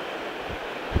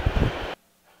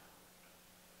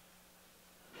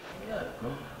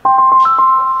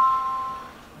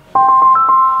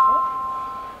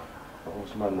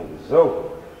 What's my nigga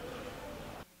Zoe?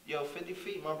 Yo, 50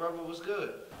 feet, my brother, was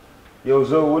good. Yo,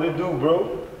 Zoe, what it do,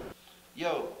 bro?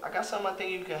 Yo, I got something I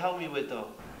think you can help me with, though.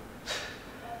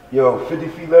 Yo, 50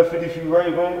 feet left, 50 feet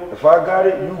right, man. If I got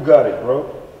it, you got it,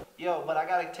 bro. Yo, but I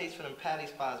got a taste for them patty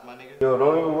spots, my nigga. Yo,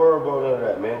 don't even worry about none of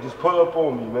that, man. Just pull up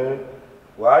on me, man.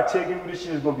 Well, I take you this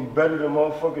shit is gonna be better than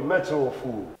motherfucking Metro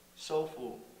food. Soul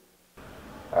food.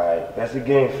 Alright, that's a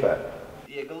game fact.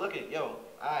 Yeah, good looking. Yo,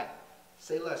 alright.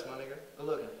 Say less, my nigga. Good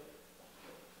looking.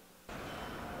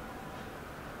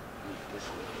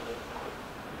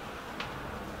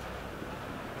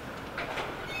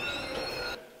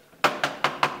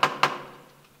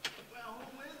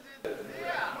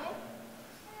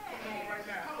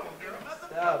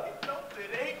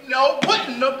 No, what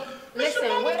no? Listen,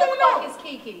 Siobhan, where what's the going fuck on? is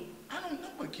Kiki? I don't know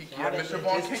what Kiki Why is. didn't Miss you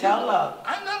Siobhan, just tell her?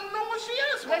 I don't know what she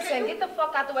is. Listen, get the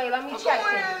fuck out the way. Let me Go check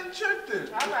ahead this. and check this.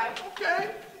 All right.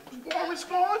 Okay. Warren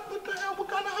response. What the hell? What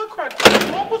kind of hood crack?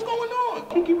 What's going on?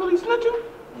 Kiki really snitching?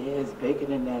 Yeah, it's bigger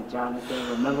than that, Jonathan.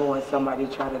 Remember when somebody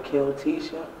tried to kill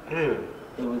Tisha? Yeah.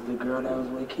 It was the girl that was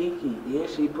with Kiki. Yeah,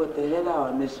 she put the hit out,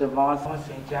 and Miss Siobhan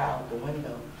sent you out the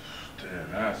window.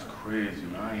 Damn, that's crazy,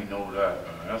 man. I ain't know that,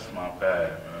 man. That's my bad,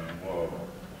 man. Whoa.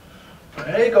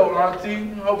 There you go,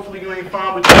 Auntie. Hopefully you ain't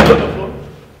found what you're looking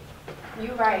for.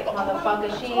 You right,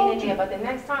 motherfucker. She ain't in there. But the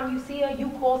next time you see her,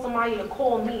 you call somebody to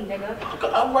call me, nigga.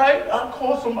 All right, I'll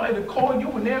call somebody to call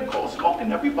you, and they'll call Smoke,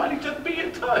 and everybody just be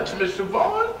in touch, Miss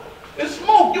Siobhan. It's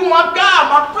Smoke, you my guy,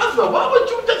 my brother. Why would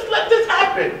you just let this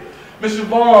happen? Miss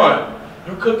Siobhan,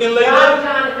 you cooking later? Bye,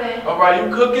 Jonathan. All right, you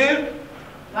cooking?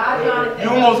 Bye, Jonathan. You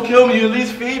almost killed me, you at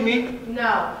least feed me.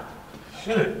 No.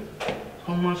 Shit.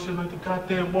 So much shit like the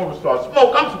goddamn war star.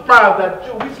 Smoke, I'm surprised at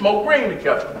you. We smoke green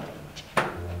together.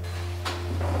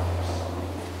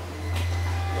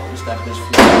 Yo, it's that bitch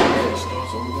for your so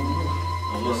what we gonna do?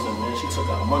 Now listen, man, she took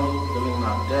our money, living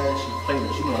our dad, she played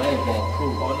it. She know I ain't gonna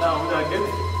approve. Oh, now we gotta get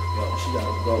it. Yo, she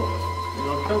gotta go. We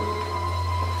gonna kill it.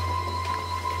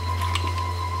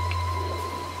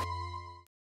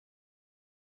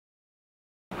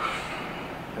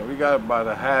 Yeah, we got about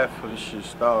a half of this shit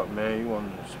start, man. You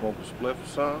want to smoke a spliff or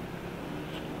something?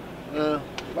 Yeah,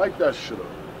 light that shit up.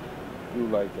 You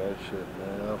like that shit,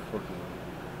 man. I fucking...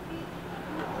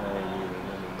 I ain't even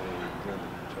lemonade drink,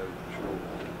 to tell you the truth.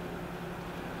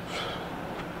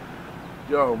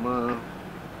 Yo, man.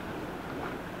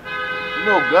 You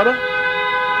know Gutter?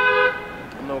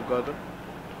 I know Gutter.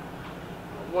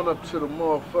 I went up to the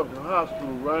motherfucking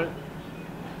hospital, right?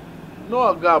 You know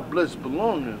I got Blitz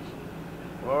belongings.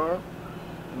 Alright?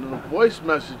 And the voice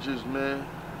messages, man,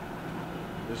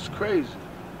 it's crazy.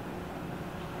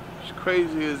 What's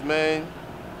crazy is, man,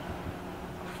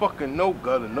 I fucking know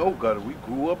Gutter. We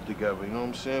grew up together, you know what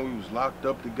I'm saying? We was locked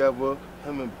up together.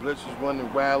 Him and Blitz was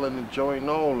running wild in the joint and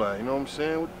all that, you know what I'm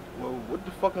saying? Well, what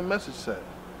the fucking message said?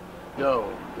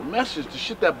 Yo, the message, the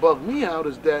shit that bugged me out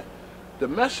is that the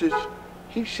message,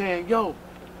 he's saying, yo,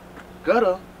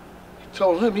 Gutter, he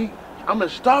told him I'm in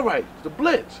Starlight, the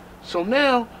Blitz. So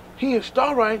now, he in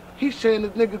Starlight, he's saying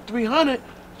this nigga 300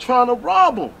 trying to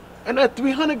rob him. And that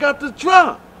 300 got the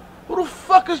drop. Who the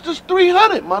fuck is this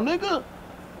 300, my nigga?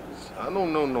 I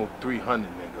don't know no 300,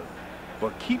 nigga.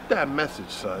 But keep that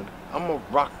message, son. I'ma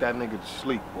rock that nigga to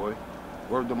sleep, boy.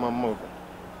 Word to my mother.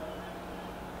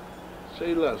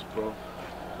 Say less, bro.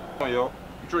 Come on, yo.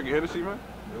 You drinking Hennessy, man?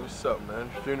 Yo, what's up,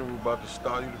 man? Funeral about to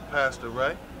start. You the pastor,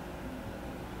 right?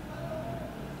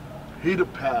 He the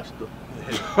pastor.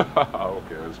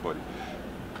 Okay, that's funny.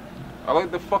 I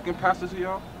like the fucking pastors here,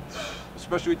 y'all. It's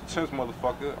Special Agent 10's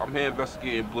motherfucker. I'm here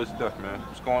investigating Bliss death, man.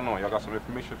 What's going on? Y'all got some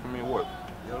information for me or what?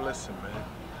 Yo, listen, man.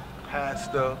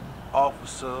 Pastor,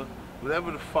 officer,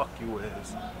 whatever the fuck you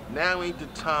is, now ain't the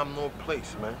time nor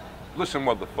place, man. Listen,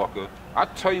 motherfucker, I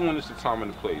tell you when it's the time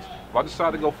and the place. If I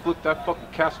decide to go flip that fucking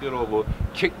casket over,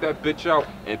 kick that bitch out,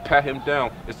 and pat him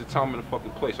down, it's the time and the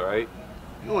fucking place, alright?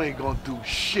 You ain't gonna do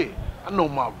shit. I know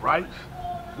my rights.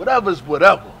 Whatever's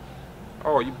whatever.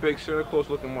 Oh, you big Santa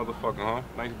Claus looking motherfucker, huh?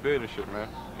 Nice beard and shit, man.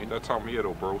 Ain't that time of year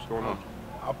though, bro. What's going on?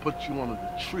 I'll put you under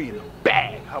the tree in a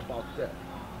bag. How about that?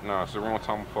 Nah, it's the wrong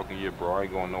time of fucking year, bro. I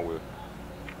ain't going nowhere.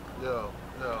 Yo.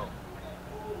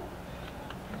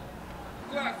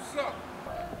 What's up?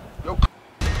 Yo.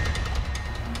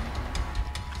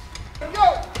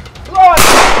 Lord,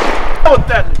 with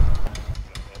that nigga.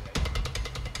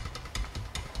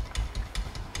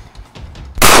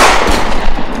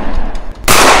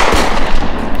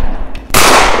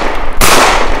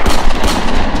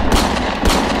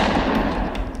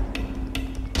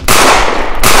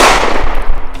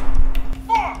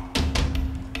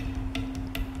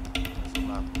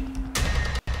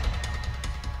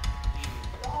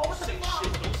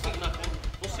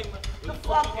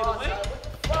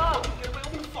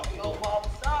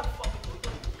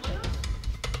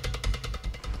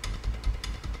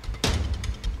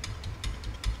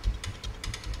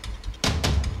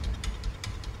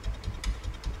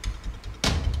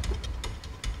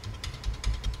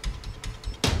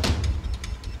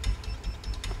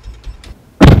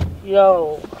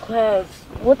 Yo, class,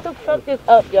 what the fuck is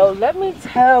up, yo? Let me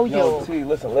tell you. Yo, T,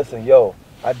 listen, yo.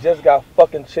 I just got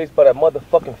fucking chased by that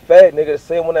motherfucking fag nigga the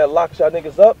same one that locked y'all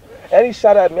niggas up. And he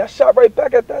shot at me. I shot right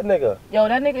back at that nigga. Yo,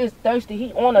 that nigga is thirsty.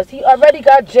 He on us. He already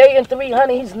got Jay and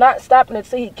 300. He's not stopping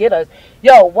until he get us.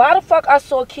 Yo, why the fuck I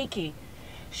saw Kiki?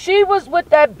 She was with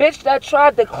that bitch that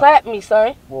tried to clap me,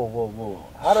 son. Whoa.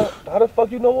 How the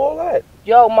fuck you know all that?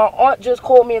 Yo, my aunt just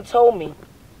called me and told me.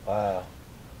 Wow.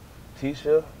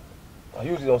 Tisha, I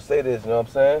usually don't say this, you know what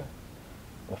I'm saying?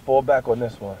 But fall back on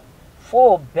this one.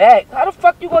 Fall back? How the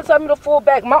fuck you gonna tell me to fall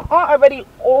back? My aunt already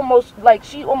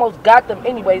she almost got them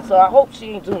anyway, so I hope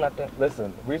she ain't do nothing.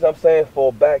 Listen, the reason I'm saying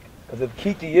fall back, because if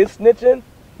Kiki is snitching,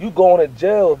 you going to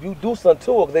jail if you do something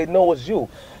to her, because they know it's you.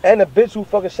 And the bitch who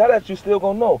fucking shot at you still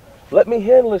gonna know. Let me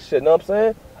handle this shit, know what I'm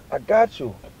saying? I got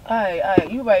you.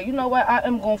 Alright, you right. You know what? I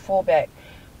am gonna fall back.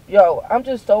 Yo, I'm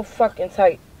just so fucking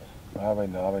tight. I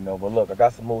already know. But look, I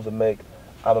got some moves to make.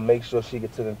 I'm going to make sure she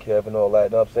gets taken care of and all that. You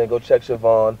know what I'm saying? Go check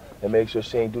Siobhan and make sure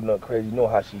she ain't do nothing crazy. You know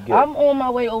how she get. I'm on my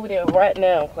way over there right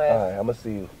now, class. All right, I'm going to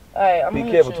see you. All right, I'm Be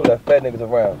careful too, that fat nigga's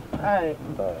around. All right.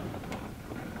 All right.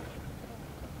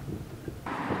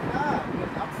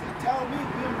 I'm telling me, be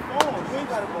on the phone. You ain't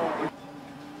got to go on.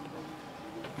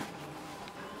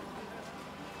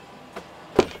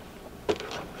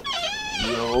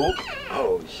 Yo.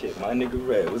 Oh shit, my nigga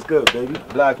Red. What's good, baby?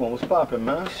 Black one, what's poppin',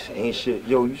 man? Ain't shit.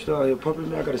 Yo, you still out here pumping,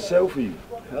 man? I got a sell for you.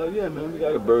 Hell yeah, man. We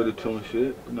got a bird or two and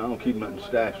shit. I don't keep nothing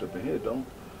stashed up in here, don't.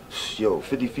 Yo,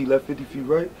 50 feet left, 50 feet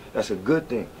right? That's a good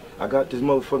thing. I got this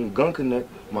motherfucking gun connect.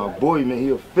 My boy, man, he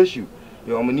official.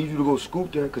 Yo, I'm gonna need you to go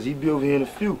scoop that, cause he be over here in a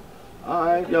few.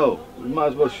 Alright, yo, you might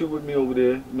as well shoot with me over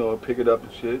there. You know, pick it up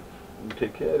and shit. And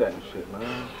take care of that and shit,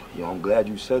 man. Yo, I'm glad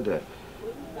you said that.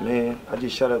 Man, I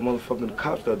just shot at motherfucking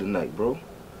cops the other night, bro.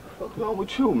 What's wrong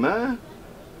with you, man?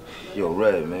 Yo,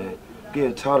 Red, man.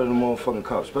 Getting tired of the motherfucking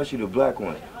cops, especially the black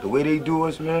ones. The way they do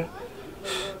us, man.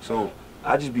 So,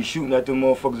 I just be shooting at them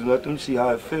motherfuckers and let them see how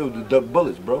it feels to duck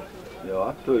bullets, bro. Yo,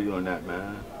 I feel you on that,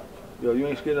 man. Yo, you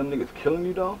ain't scared of them niggas killing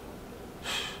you, though?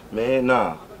 Man,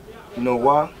 nah. You know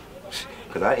why?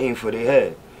 Cause I aim for their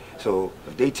head. So,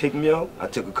 if they take me out, I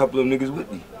took a couple of them niggas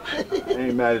with me. I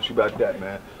ain't mad at you about that,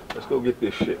 man. Let's go get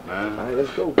this shit, man. All right,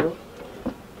 let's go, bro.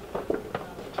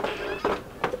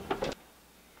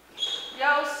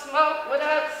 Yo, Smoke, what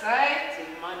up, son?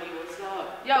 Money, what's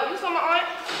up? Yo, you saw my aunt?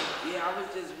 Yeah, I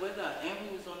was just with her, and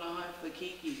we was on the hunt for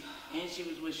Kiki, and she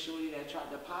was with Shorty that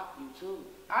tried to pop you, too.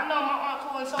 I know my aunt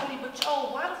called and told me, but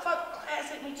yo, why the fuck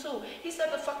class hit me too? He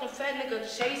said the fucking fat nigga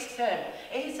chased him,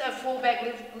 and he said fall back,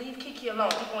 leave Kiki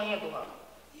alone, he gonna handle her.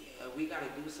 Yeah, we gotta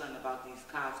do something about these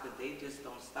cops, because they just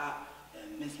don't stop.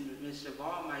 And Miss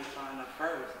Siobhan might find her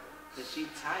first, because she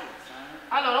tight, son.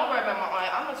 I know, don't worry about my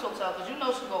aunt. I'm gonna talk to her, because you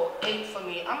know she go 8 for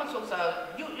me. I'm gonna talk to her.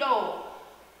 Yo,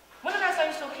 when did I say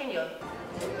you still Kenya?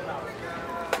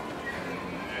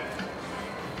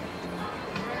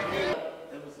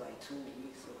 It was like 2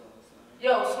 weeks ago, son.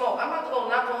 Yo, Smoke, I'm about to go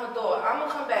knock on her door. I'm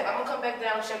gonna come back. I'm gonna come back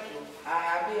down and check you. Alright,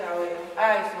 I'll be out here.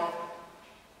 Alright, Smoke.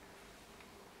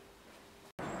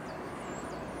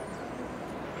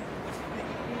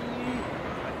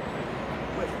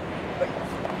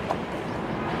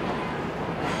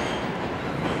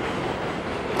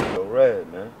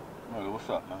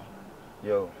 up, man?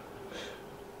 Yo,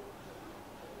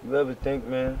 you ever think,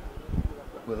 man,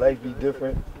 would life be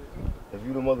different if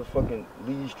you the motherfucking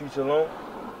leave these streets alone?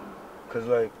 Cause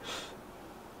like,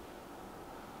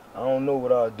 I don't know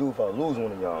what I'd do if I lose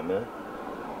one of y'all, man.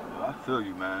 Yo, I feel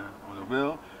you, man. On the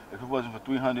real, if it wasn't for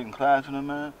 300 in class with him,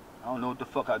 man, I don't know what the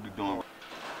fuck I'd be doing.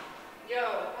 Yo,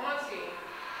 auntie.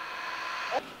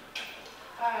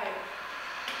 Alright.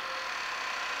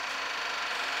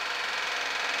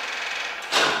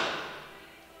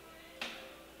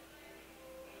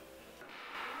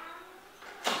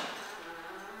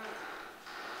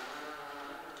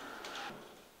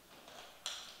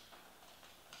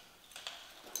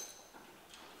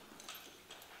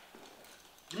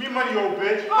 Give me money, old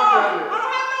bitch. Fuck out of here.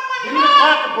 Give me the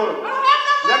pocketbook.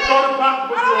 Let go of the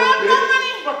pocketbook, you old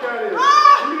bitch. Fuck out of here.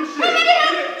 Give me the shit. Give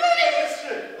me this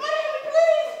shit. Please.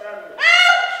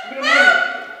 Give me the money.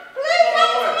 Please,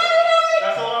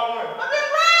 that's all I want. I've been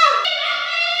robbed.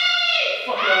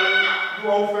 Fuck out of here. You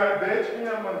old fat bitch. Give me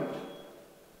that money.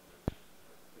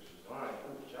 This is fine.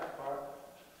 Ooh, jackpot.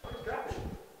 Where's got it?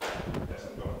 Yes,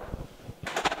 I'm going.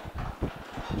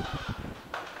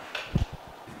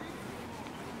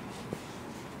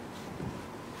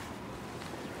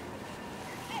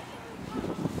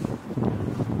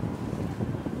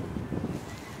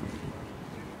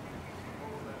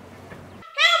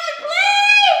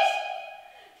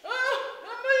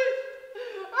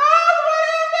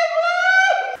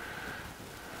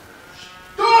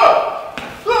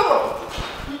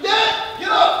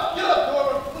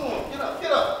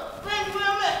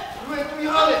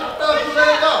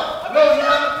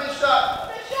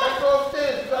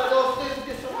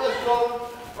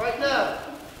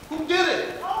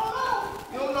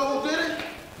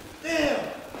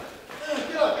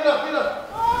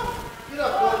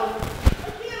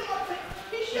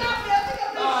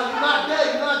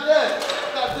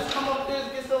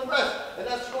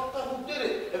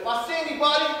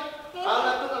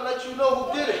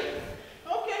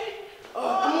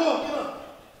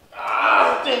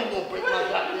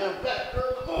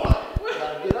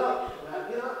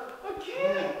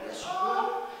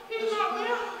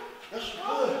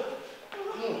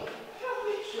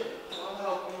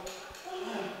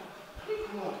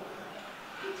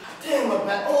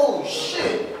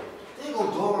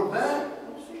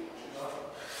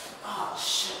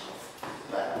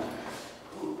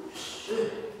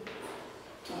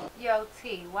 Yo,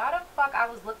 T, why the fuck I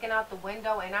was looking out the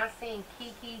window and I seen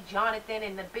Kiki, Jonathan,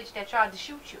 and the bitch that tried to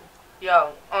shoot you?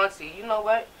 Yo, auntie, you know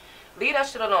what? Leave that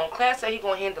shit alone. Class said he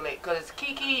gonna handle it. Cause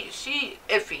Kiki, she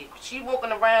iffy. She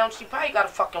walking around, she probably got a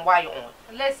fucking wire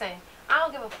on. Listen, I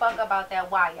don't give a fuck about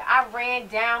that wire. I ran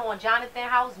down on Jonathan's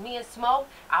house, me and Smoke.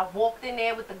 I walked in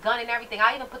there with the gun and everything.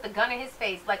 I even put the gun in his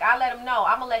face. Like, I let him know,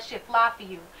 I'm gonna let shit fly for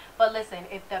you. But listen,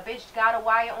 if the bitch got a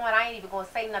wire on, I ain't even gonna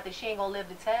say nothing. She ain't gonna live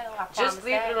to tell. I Just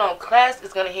leave that. it alone. Class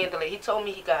is gonna handle it. He told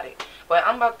me he got it. But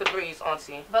I'm about to breeze,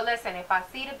 auntie. But listen, if I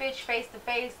see the bitch face to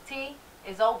face, T,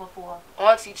 it's over for her.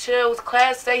 Auntie, chills.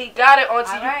 Class say he got it,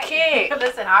 auntie. All right. You can't.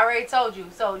 Listen, I already told you.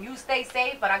 So you stay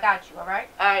safe, but I got you, all right?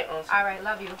 All right, auntie. All right,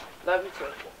 love you. Love you too.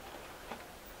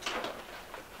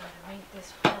 Make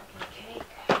this fucking cake.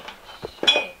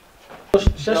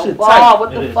 Shit. That shit Bob, tight.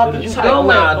 what the fuck is you doing?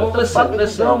 Nah, What the fuck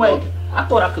is you doing? I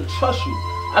thought I could trust you.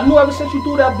 I knew ever since you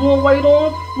threw that blue and white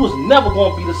on, you was never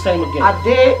gonna be the same again. I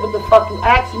did what the fuck you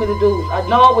asked me to do. I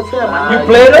know it was him. You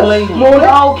played us?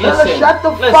 No, killer, shut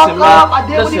the fuck up. I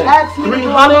did what he asked me to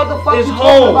do. I know what the fuck is you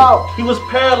talking home. about. He was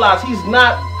paralyzed. He's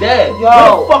not dead. Yo,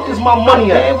 where the fuck is my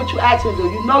money I at? did what you asked me to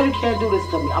do. You know you can't do this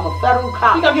to me. I'm a federal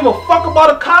cop. You gotta give a fuck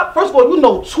about a cop? First of all, you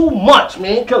know too much,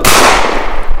 man.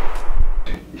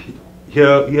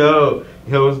 Yo,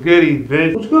 what's goody,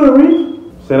 bitch? What's good, Reed?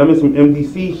 Saying I'm in some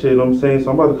MDC shit, you know what I'm saying?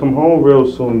 So I'm about to come home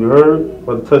real soon, you heard?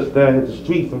 About to touch down, hit the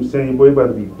streets, I'm saying, boy, you about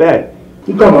to be back.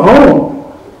 You coming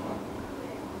home?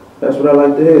 That's what I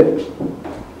like to hear.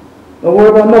 Don't worry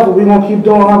about nothing, we gonna keep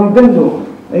doing how we been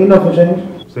doing. Ain't nothing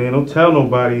changed. I'm saying, don't tell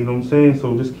nobody, you know what I'm saying?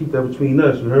 So just keep that between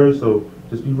us, you heard? So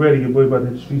just be ready, your boy about to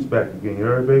hit the streets back again, you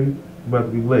heard, baby? You about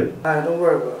to be lit. Alright, don't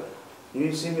worry about it. You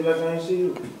ain't see me like I ain't see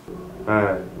you.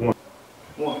 Alright, come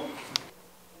on.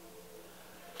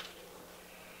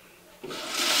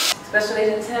 Special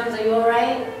Agent Timms, are you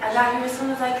alright? I got here as soon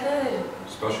as I could.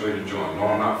 Special Agent Joint, no,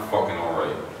 I'm not fucking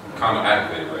alright. I'm kind of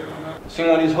activated right now, man. Seen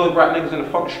one of these hood rat niggas in the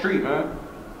fucking street, man.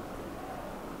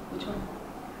 Which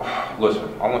one?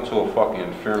 Listen, I went to a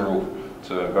fucking funeral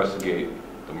to investigate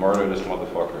the murder of this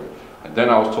motherfucker. And then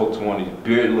I was talking to one of these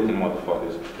bearded looking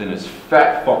motherfuckers. Then this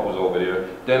fat fuck was over there.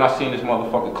 Then I seen this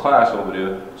motherfucking Class over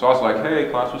there. So I was like, hey,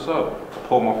 Class, what's up? I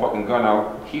pulled my fucking gun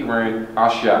out. He ran. I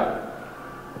shot.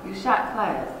 You shot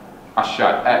Class. I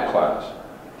shot at Class.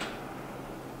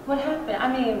 What happened?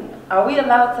 I mean, are we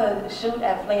allowed to shoot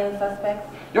at fleeing suspects?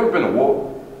 You ever been to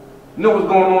war? You know what's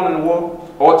going on in the war?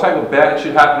 All type of bad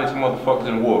shit happening to motherfuckers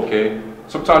in the war, okay?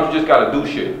 Sometimes you just gotta do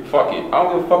shit. Fuck it. I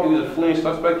don't give a fuck if he's a fleeing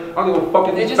suspect. I don't give a fuck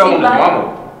if he fell on his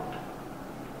mama.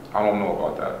 I don't know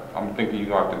about that. I'm thinking you're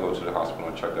gonna have to go to the hospital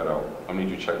and check that out. I need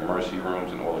you to check emergency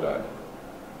rooms and all of that.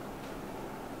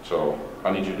 So,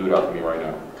 I need you to do that for me right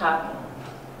now. Copy.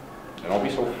 And don't be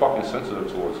so fucking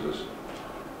sensitive towards this.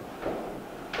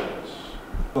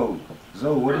 Oh,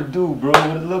 Zoe, what it do, bro?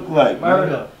 What it look like,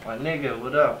 Murder, my nigga,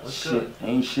 what up? What's good?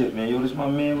 Ain't shit, man. Yo, this my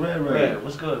man Red.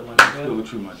 What's good, my nigga? Good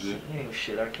with you, my G. Ain't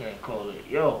shit, I can't call it.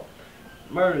 Yo,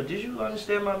 Murder, did you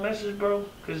understand my message, bro?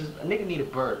 Cause a nigga need a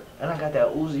bird. And I got that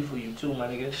Uzi for you too, my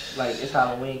nigga. Like, it's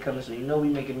Halloween coming, so you know we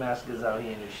making massacres out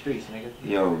here in the streets, nigga.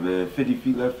 Yo, man, 50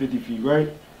 feet left, 50 feet right.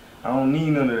 I don't need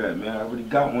none of that, man. I already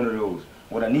got one of those.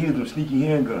 What I need is them sneaky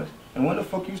handguns. And when the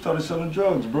fuck you started selling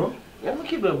drugs, bro? Yeah, I'm gonna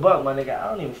keep it a buck, my nigga. I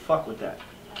don't even fuck with that.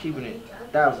 Keeping it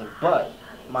 1,000, but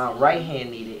my right hand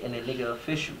needed and the nigga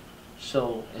official.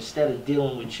 So instead of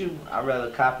dealing with you, I'd rather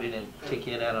cop it and take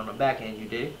care of that on the back end, you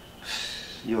did?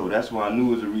 Yo, that's why I knew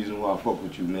it was the reason why I fuck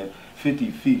with you, man. 50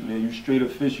 feet, man. You straight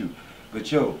official.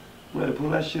 But yo, brother, pull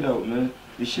that shit out, man.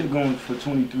 This shit going for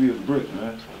 23 a brick,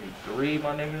 man. 23,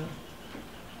 my nigga?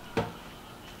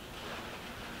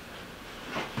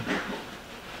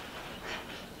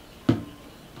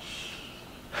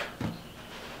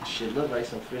 Shit look like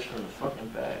some fish from the fucking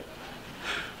bag.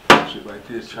 Shit right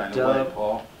there is trying to Dub. work,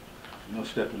 Paul. No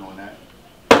stepping on that.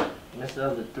 And that's the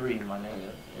other 3, my nigga. You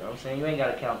know what I'm saying? You ain't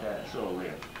gotta count that. It's all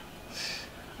real.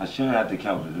 I shouldn't have to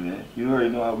count it, man. You already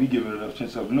know how we giving it up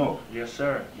since up north. Yes,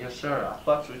 sir. Yes, sir. I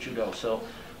fucks with you, though. So,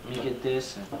 let me get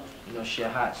this and, you know, shit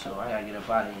hot, so I gotta get up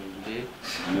out of here, you dig?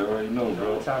 You already know, You know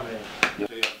bro. what time it is. Yeah.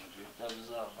 That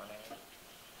was up, my nigga.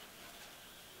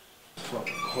 It's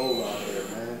fucking cold out here,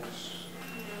 man.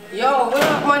 Yo, what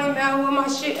up, money man? Where my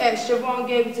shit at? Siobhan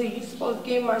gave it to you. You supposed to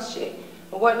give me my shit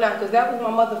or whatnot, because that was my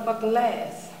motherfucking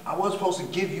last. I wasn't supposed to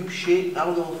give you shit. I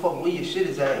don't give a fuck where your shit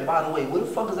is at. And by the way, where the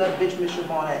fuck is that bitch Miss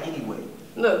Siobhan at anyway?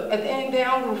 Look, at the end of the day,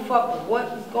 I don't give a fuck what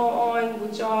is going on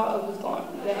with y'all or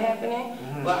what's happening.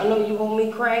 But I know you owe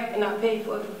me crack and I paid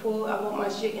for it for full. I want my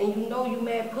shit. And you know you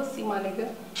mad pussy, my nigga.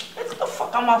 Get the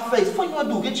fuck out my face. What you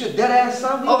gonna do? Get your dead ass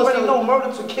son? We Oh, already so- know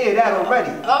murder took care of that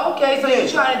already. Oh, okay, so Yeah. you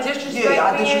trying to disrespect Yeah,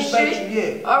 I me and disrespect shit? you,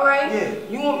 yeah. All right. Yeah.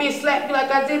 You want me to slap you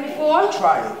like I did before?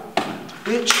 Try it,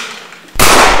 bitch.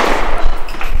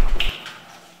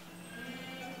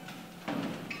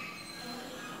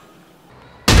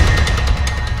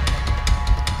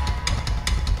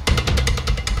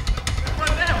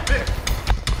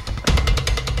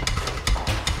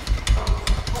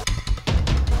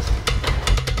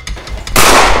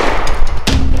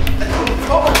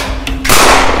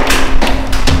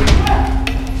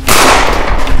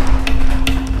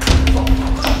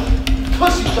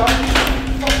 Pussy,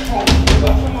 dog.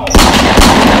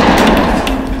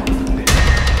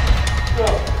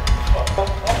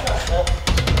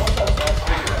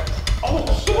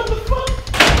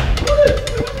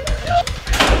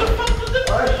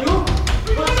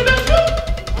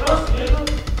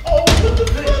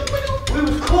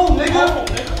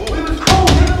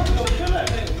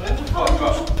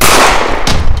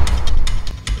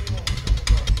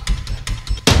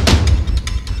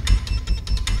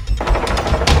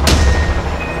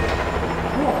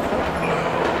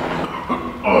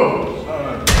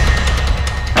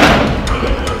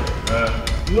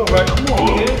 You alright? Come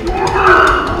on, man.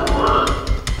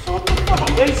 So what the fuck?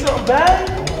 You ate something bad?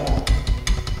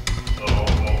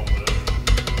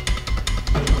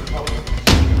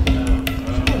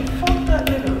 Fuck that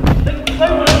nigga. Nigga,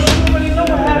 play with us. You already know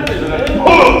what happened, man.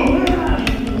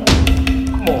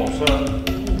 Come on, son.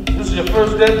 This is your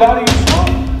first dead body you saw?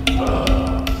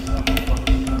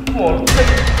 Come on, let's take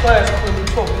it to class when we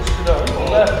talk this shit out. We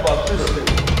gonna laugh about this shit.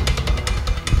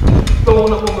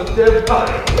 Throwing up on a dead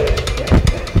body.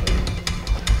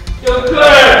 Yo,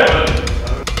 Claire!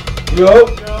 Yo.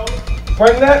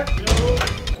 Frank that?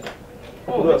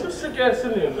 Oh, get your sick ass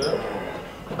in there, man.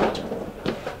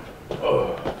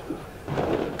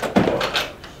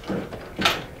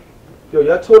 Yo,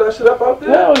 y'all tore that shit up out there?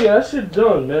 Hell yeah, that shit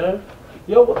done, man.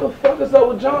 Yo, what the fuck is up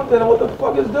with Jonathan and what the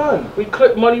fuck is done? We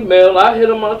clipped Money Mail, I hit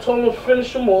him, I told him to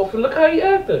finish him off, and look how he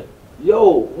acting.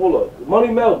 Yo, hold up. Money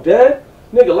Mel dead?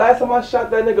 Nigga, last time I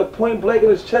shot that nigga point blank in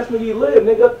his chest, nigga, he lived,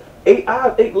 nigga. 8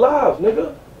 eyes, 8 lives,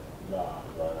 nigga. Nah,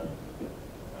 man.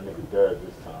 My nigga dead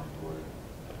this time, boy.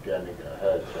 Got nigga a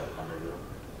headshot, my nigga.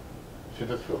 Shit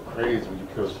just feel crazy when you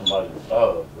kill somebody you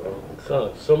love, bro.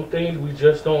 Son, some things we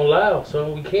just don't allow,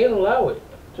 son. We can't allow it.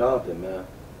 Jonathan, man,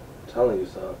 I'm telling you,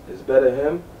 son, it's better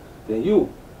him than you. You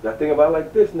gotta think about it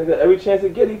like this, nigga. Every chance he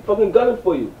get, he fucking gunning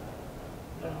for you.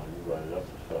 Nah, you right. That's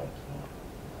a fact, man.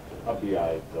 I'll be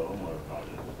alright, though. Don't worry about it.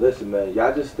 Listen, man,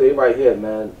 y'all just stay right here,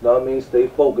 man. Know what I mean? Stay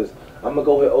focused. I'm gonna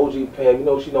go hit OG Pam. You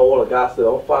know she know all the gossip. I'm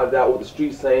gonna find out what the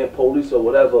streets saying, police or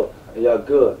whatever, and y'all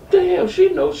good. Damn, she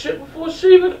knows shit before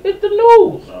she even hit the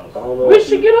news. I don't know. Where'd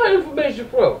she get her information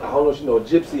from? I don't know if she know a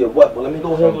gypsy or what, but let me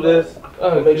go handle this.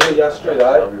 Make sure y'all straight,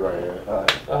 alright? I'll be right here.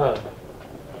 Alright.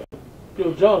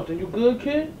 Yo, Jonathan, you good,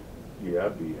 kid? Yeah, I'll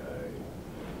be alright.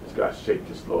 Just gotta shake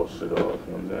this little shit off, you know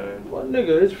what I'm saying? Well,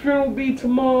 nigga, his funeral be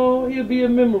tomorrow. He'll be a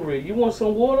memory. You want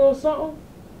some water or something?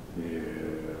 Yeah,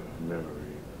 memory.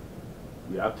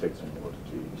 Yeah, I'll take some water,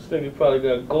 G. This nigga probably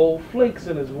got gold flakes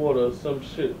in his water or some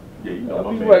shit. Yeah, you know I'll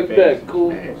my be man right Fancy back,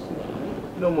 cool? Fancy.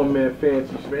 You know my man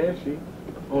Fancy.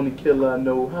 Only killer I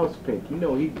know, House Pink. You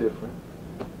know he different.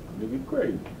 Nigga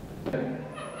great.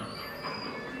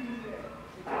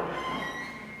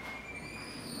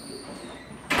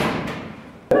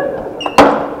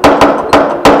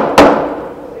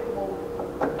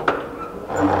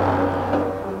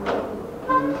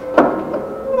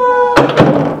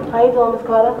 How you doing, Miss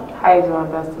Carter? How you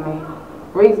doing, best to me?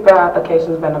 Reed's bail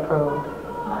application's been approved.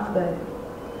 That's good.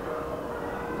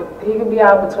 He could be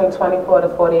out between 24 to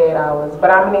 48 hours,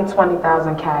 but I'm gonna need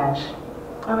 20,000 cash.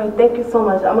 All right, thank you so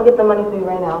much. I'm gonna get the money for you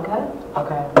right now, okay?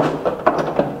 Okay.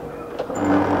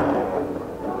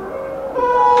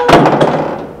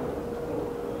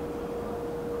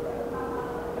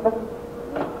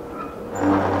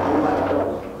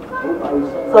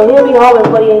 So he'll be home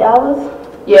in 48 hours?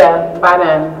 Yeah, by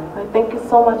then. All right, thank you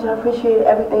so much. I appreciate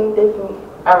everything you did for me.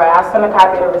 All right, I'll send a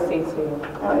copy of the receipt to you.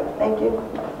 All right, thank you.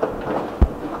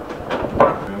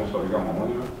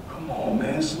 Come on,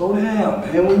 man, slow down,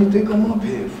 man. What do you think I'm up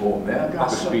here for, man? I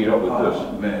got something. Speed up with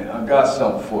this. Man, I got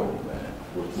something for you, man.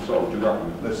 What's up? What you got for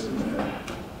me? Listen, man.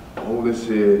 Hold this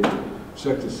here.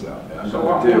 Check this out, man. I So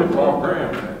got I'm a deal 25 going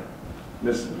grand, down, man.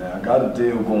 Listen, man, I got a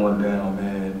deal going down,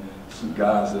 man. Some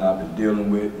guys that I've been dealing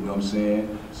with, you know what I'm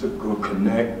saying? It's a good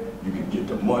connect. You can get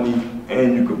the money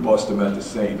and you can bust them at the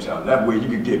same time. That way you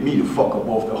can get me the fuck up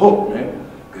off the hook, man.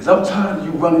 Cause I'm tired of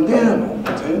you running down on me,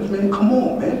 James, man. Come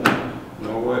on, man. You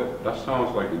know what? That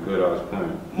sounds like a good ass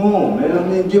plan. Come on, man. I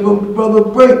mean, give a brother a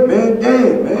break, man.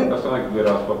 Damn, man. That sounds like a good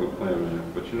ass fucking plan, man.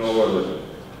 But you know what? Listen.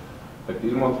 If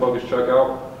these motherfuckers check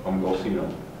out, I'm gonna go see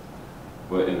them.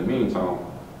 But in the meantime,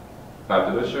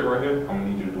 after this shit right here, I'm gonna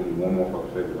need you to do me one more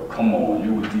fucking favor. Come on,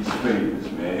 you with these favors,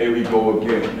 man. Here we go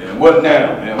again, man. What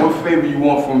now, man? What favor you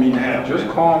want from me now? Just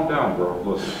calm down, bro.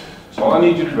 Listen. All I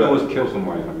need you to do is kill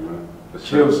somebody, man.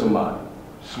 Kill somebody.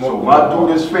 Smoke. So if I do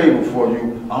this favor for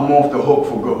you, I'm off the hook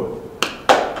for good.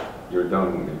 You're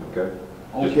done with me, okay?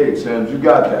 Okay, Sam, you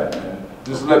got that, man.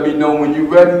 Just let me know when you're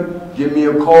ready. Give me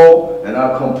a call, and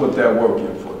I'll come put that work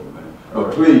in for you, man.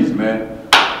 But please, man,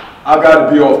 I gotta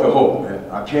be off the hook, man.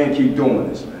 I can't keep doing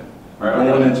this, man.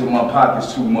 Going into my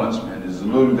pockets too much, man. There's a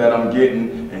little that I'm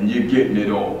getting, and you're getting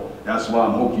it all. That's why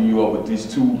I'm hooking you up with these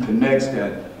two connects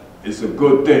that it's a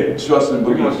good thing. Trust and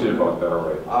We're believe. gonna see about that, all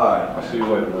right? All right. I'll see you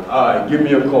later, man. All right, give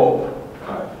me a call.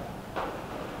 All right.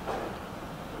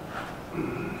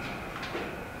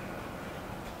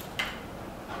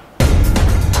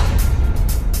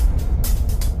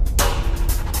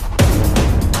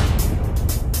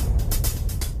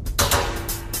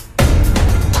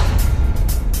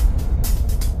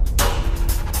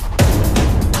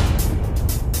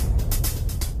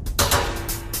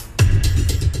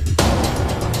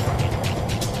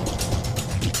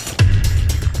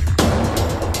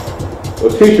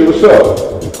 Well, teacher, what's up?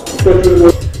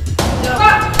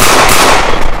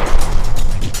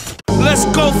 Let's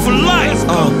go for life.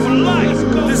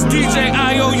 This DJ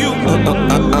IOU,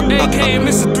 aka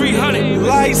Mr. 300.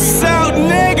 Lights out,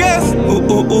 niggas. You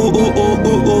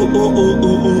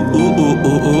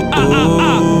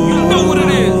know what it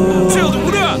is. Tilden,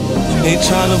 what up? They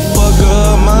tryna fuck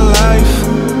up my life.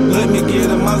 Let me get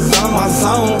in my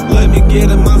zone, Let me get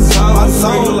in my zone,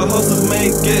 Regular hustle,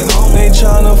 make it home. They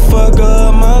tryna fuck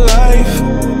up my life.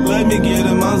 Let me get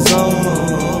in my zone.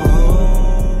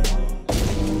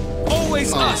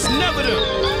 Always us, never them.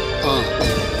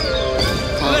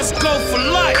 Let's go for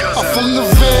life. I'm from the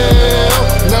Ville,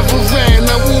 never ran,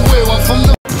 never will. I'm from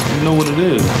the. You know what it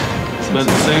is. But at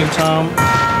the same time,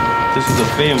 this is a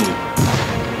family.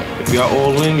 If y'all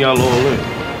all in, y'all all in.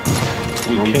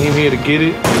 We came here to get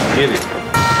it, let's get it. You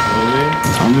know what I mean?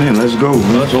 I'm in, let's go.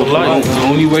 That's for life. The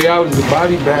only way out is the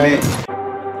body bag.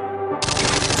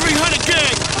 300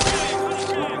 gang.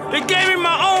 They gave me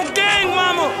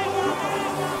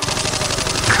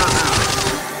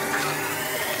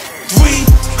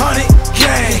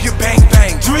gang, nigga bang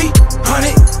bang.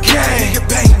 300 gang, nigga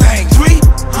bang bang.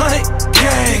 300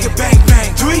 gang, nigga bang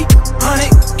bang. 300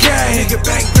 gang, nigga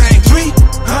bang bang.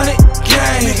 300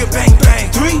 gang, nigga bang bang.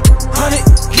 300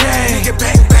 gang, nigga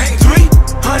bang bang.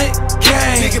 300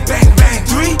 gang, nigga bang bang.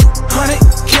 300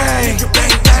 gang, nigga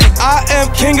bang bang. I am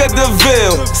king of the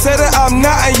ville. Say that I'm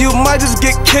not and you might just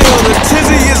get killed. The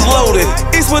tizzy is loaded.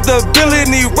 East with the billion,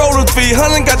 he rollin'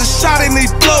 300. Got the shot and he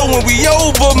blowin'. We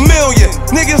over $1 million.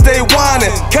 Niggas they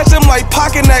whinin'. Catch them like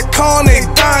pockin' that corn, they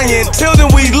dying. Tilden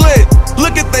we lit.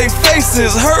 Look at they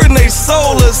faces, hurtin' they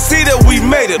soul. Let's see that we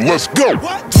made it. Let's go.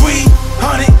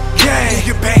 300 gang,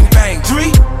 nigga bang bang.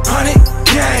 300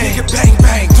 gang, nigga bang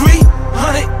bang.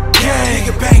 300 gang,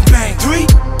 nigga bang bang.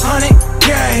 300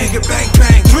 gang, nigga bang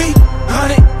bang.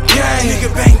 300 gang,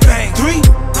 nigga bang bang.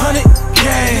 300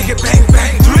 gang, nigga bang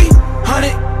bang.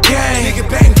 300 gang, nigga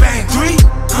bang bang.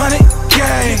 300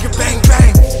 gang, nigga bang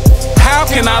bang. How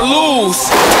can I lose?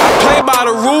 I play by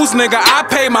the rules, nigga, I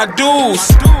pay my dues.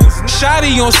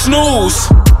 Shotty on snooze.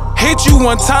 Hit you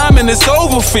one time and it's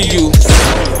over for you.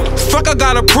 Fuck, I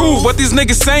gotta prove what these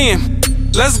niggas saying.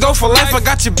 Let's go for life, I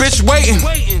got your bitch waiting.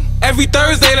 Every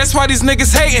Thursday, that's why these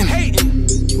niggas hating.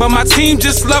 But my team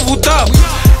just leveled up.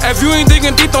 If you ain't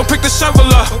digging deep, don't pick the shovel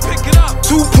up.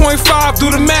 2.5, do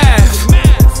the math.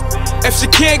 If she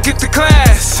can't get to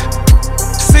class,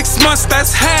 6 months,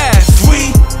 that's half.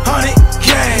 300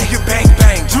 gang, nigga bang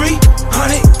bang.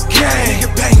 300 gang, nigga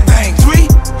bang bang.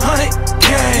 300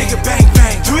 gang, nigga bang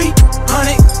bang. 300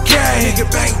 gang, nigga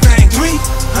bang bang.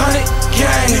 300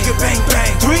 gang, nigga bang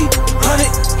bang. 300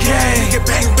 gang, nigga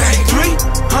bang bang.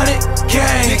 300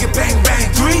 gang, nigga bang bang.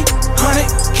 300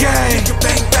 gang, nigga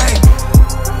bang bang.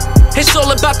 It's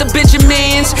all about the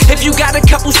Benjamins. If you got a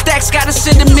couple stacks, gotta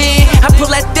send them in. I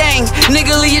pull that thing,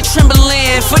 nigga, leave you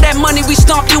trembling. For that money, we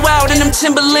stomp you out in them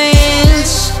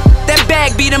Timberlands. That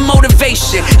bag be the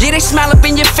motivation. Yeah, they smile up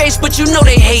in your face, but you know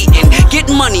they hating. Get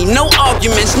money, no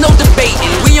arguments, no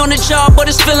debating. We on the job, but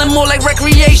it's feeling more like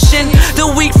recreation. The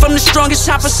weak from the strongest,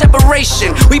 time for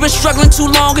separation. We been struggling too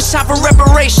long, it's time for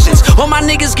reparations. All my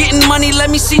niggas getting money, let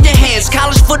me see your hands.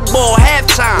 College football,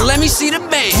 halftime, let me see the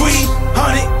band.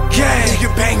 300 gang, nigga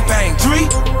bang bang.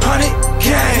 300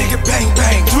 gang, nigga bang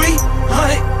bang.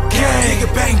 300 gang, nigga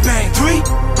bang bang.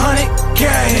 300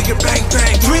 gang, nigga bang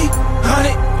bang.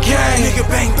 300 gang, nigga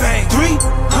bang bang.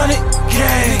 300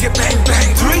 gang, nigga bang bang.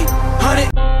 300.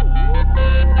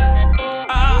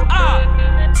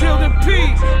 Tilden P.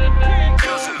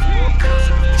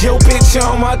 Yo, bitch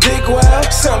on my dick well.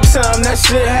 Sometime that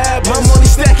shit happen. My money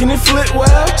stacking and flip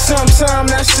well. Sometime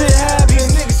that shit happen.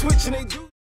 Niggas switching they do.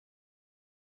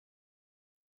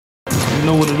 You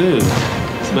know what it is.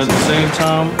 But at the same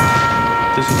time,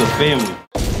 this is a family.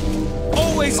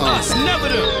 Always us, never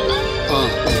them.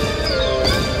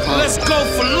 Let's go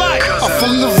for life. I'm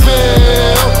from the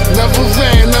Ville, never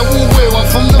ran, never will. I'm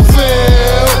from the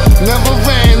Ville, never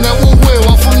ran, never will.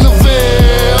 I'm from the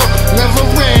Ville, never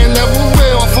ran, never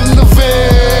will. I'm from the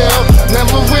Ville,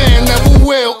 never ran, never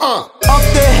will. Up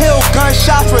the hill,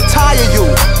 gunshots retire you.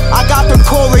 I got the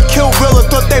call and kill Rilla,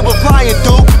 thought they was lying,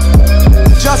 dude.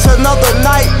 Just another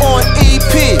night on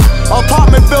EP.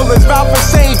 Apartment buildings, Ralph and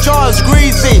St. John's,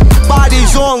 Greasy.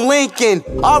 Bodies on Lincoln.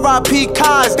 R.I.P.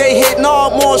 Cons, they hit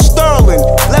Nardmore Sterling.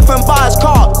 Left him by his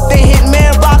car, they hit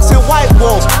Man Rocks and White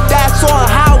Wolves. That's on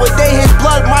Howard, they hit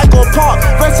Blood Michael Park.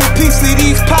 Rest in peace to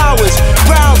these powers.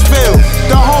 Brownsville,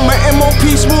 the home of MOP,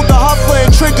 Smooth the Huffler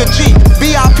and Trigger G.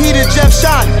 VIP to Jeff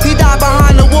Shine, he died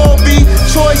behind the wall, B.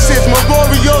 Choices,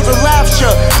 Memorials and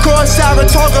Laughter. Cross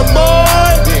Saratoga,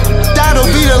 boy, that'll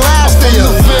be the last of you.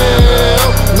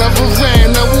 Never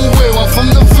ran, never will. I'm from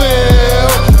the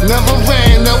Ville. Never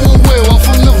ran, never will. I'm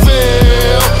from the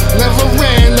Ville. Never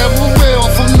ran, never will.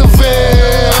 I'm from the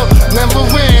Ville. Never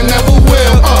ran, never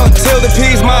will. Tilden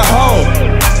P's my home.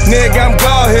 Nigga, I'm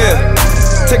gone here.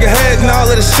 Take a head and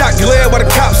all of the shot glare while the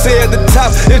cops say at the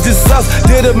top. It's just us,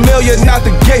 did $1 million out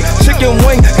the gate. Chicken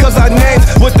wing, cause our names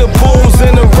with the booms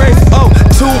in the race. Oh,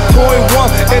 2.1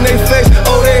 in they face,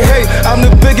 oh they hate. I'm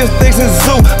the biggest things in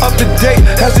zoo, up to date,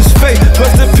 has his fate.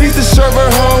 Plus the piece of server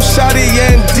home, Shotty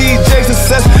and DJ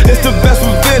success. It's the best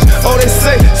revenge, oh they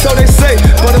say, so they say.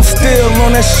 But I'm still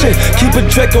on that shit, keep a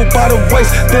Draco by the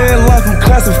waist. Thin life from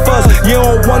class and fuzz, you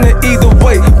don't want it either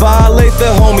way. Violate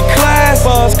the homie class,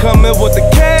 buzz coming with the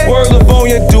cash. Word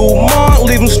Livonia, Dumont,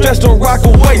 leave them stressed or rock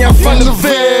away. I'm from the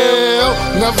Ville,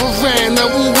 never ran,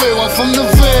 never will. I'm from the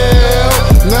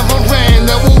Ville, never ran,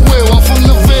 never will. I'm from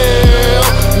the Ville,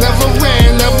 never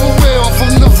ran, never will. I'm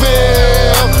from the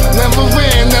Ville, never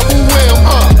ran, never will.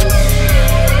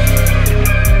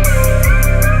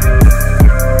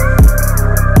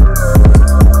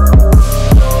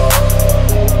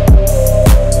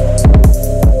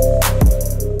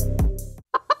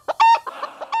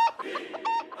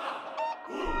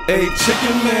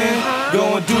 chicken man,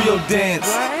 go and do your dance.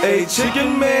 Hey,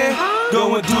 chicken man,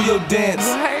 go and do your dance.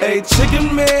 Hey,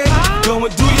 chicken man, go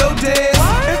and do your dance.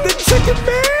 It's the chicken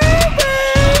man,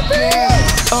 baby.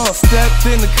 Stepped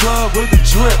in the club with the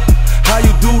drip. How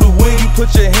you do the way you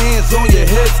put your hands on your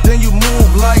hips, then you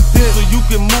move like this, so you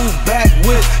can move back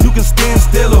with. You can stand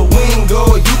still or wing,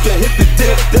 or you can hit the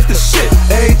dip. That's the shit.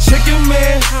 Hey, chicken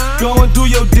man, go and do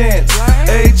your dance.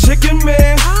 Hey, chicken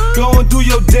man, go and do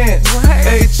your dance.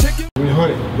 Hey, chicken.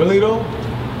 300, really though?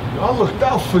 Yo, I looked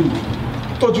out for you.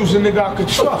 I thought you was a nigga I could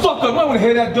trust. Fuck up, I wanna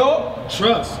hear that, dog.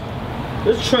 Trust.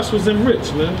 This trust was in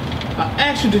Rich, man. I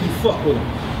asked you, did you fuck with him?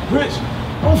 Rich?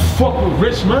 Don't fuck with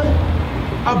Rich, man.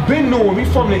 I've been knowing him. He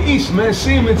from the East, man.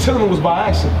 Seeing him in Tilden was by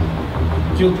accident.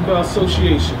 Guilty by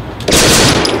association.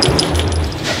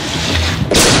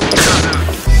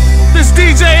 This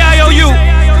DJ IOU,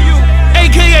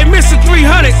 aka Mr.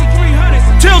 300.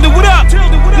 Tilden, what up?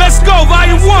 Let's go,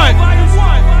 volume 1.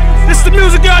 This the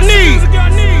music y'all need.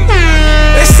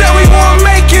 They said we won't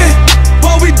make it,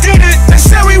 but we did it. They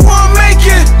said we won't make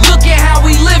it. Look at how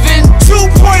we living.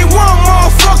 2.1,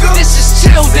 motherfucker. This is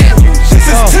Tilden. This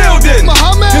is Tilden.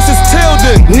 This is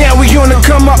Tilden. Now we on the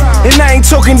come up, and I ain't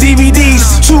talking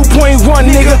DVDs. 2.1,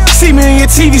 nigga. See me on your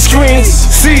TV screens.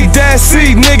 See that,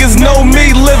 see niggas know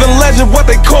me. Living legend, what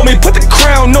they call me. Put the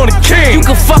crown on the king. You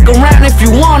can fuck around if you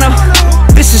wanna.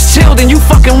 This is Tilden, you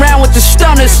fucking around with the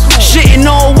stunners. Shitting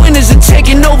all winners and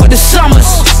taking over the summers.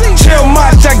 Chill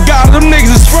much, I got them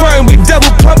niggas is firm. We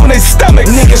double pump on their stomach.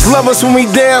 Niggas love us when we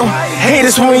down, hate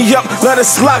us when we up. Let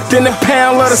us locked in the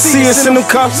pound, let us see us in them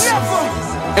cuffs.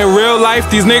 In real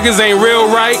life, these niggas ain't real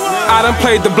right. I done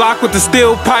played the block with the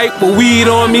steel pipe with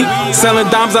weed on me. Selling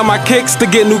dimes on my kicks to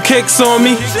get new kicks on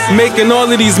me. Making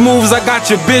all of these moves, I got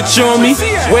your bitch on me.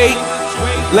 Wait,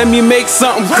 let me make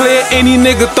something clear. Any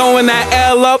nigga throwing that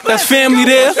L up, that's family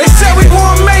there. They said we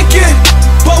won't make it,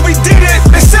 but we did it.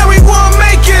 They said we won't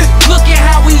make it. Look at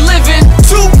how we living.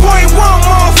 2.1,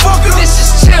 motherfucker. This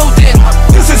is Tilden.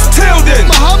 This is Tilden.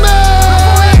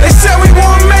 They said we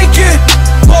won't make it,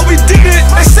 but we did it.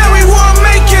 They said we won't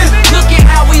make it. Look at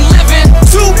how we living.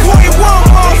 2.1,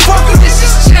 motherfucker. This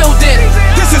is Tilden.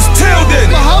 This is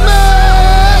Tilden.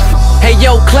 Hey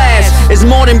yo, class, it's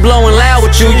more than blowing loud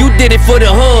with you. You did it for the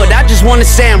hood. I just wanna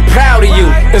say I'm proud of you.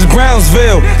 It's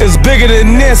Brownsville. It's bigger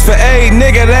than this. For a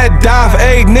nigga that died, for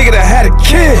a nigga that had a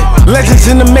kid. Legends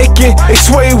in the making. They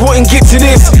swear he wouldn't get to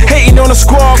this. Hating on the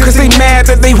squad cause they mad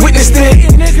that they witnessed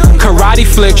it. Karate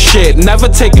flick shit, never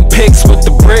taking pics with the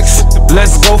bricks.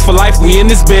 Let's go for life, we in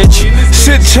this bitch.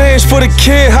 Shit changed for the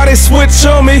kid, how they switch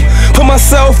on me. Put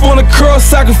myself on the cross,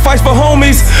 sacrifice for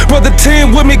homies. Brother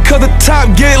team with me cause the top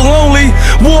get lonely.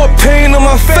 War pain on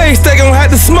my face, they gon'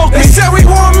 have to smoke me. They said we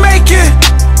won't make it,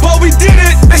 but we did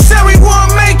it. They said we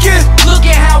won't make it. Look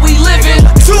at how we living.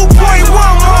 2.1,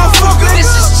 motherfucker.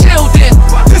 This is Tilden.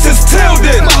 This is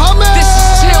Tilden. This is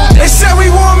Tilden. They said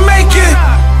we won't make it,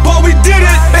 but we did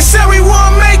it. They said we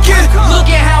won't make it.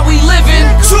 Look at how we living.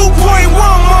 2.1,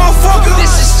 motherfucker.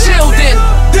 This is Tilden.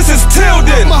 This is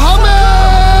Tilden.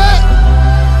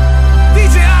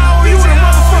 DJ Owl, you in a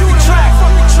motherfucking track.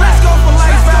 Let's go for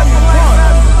life, value 1.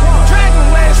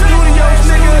 Dragonland Studios,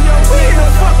 nigga. We in the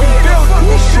fucking building.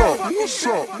 What's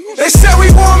up?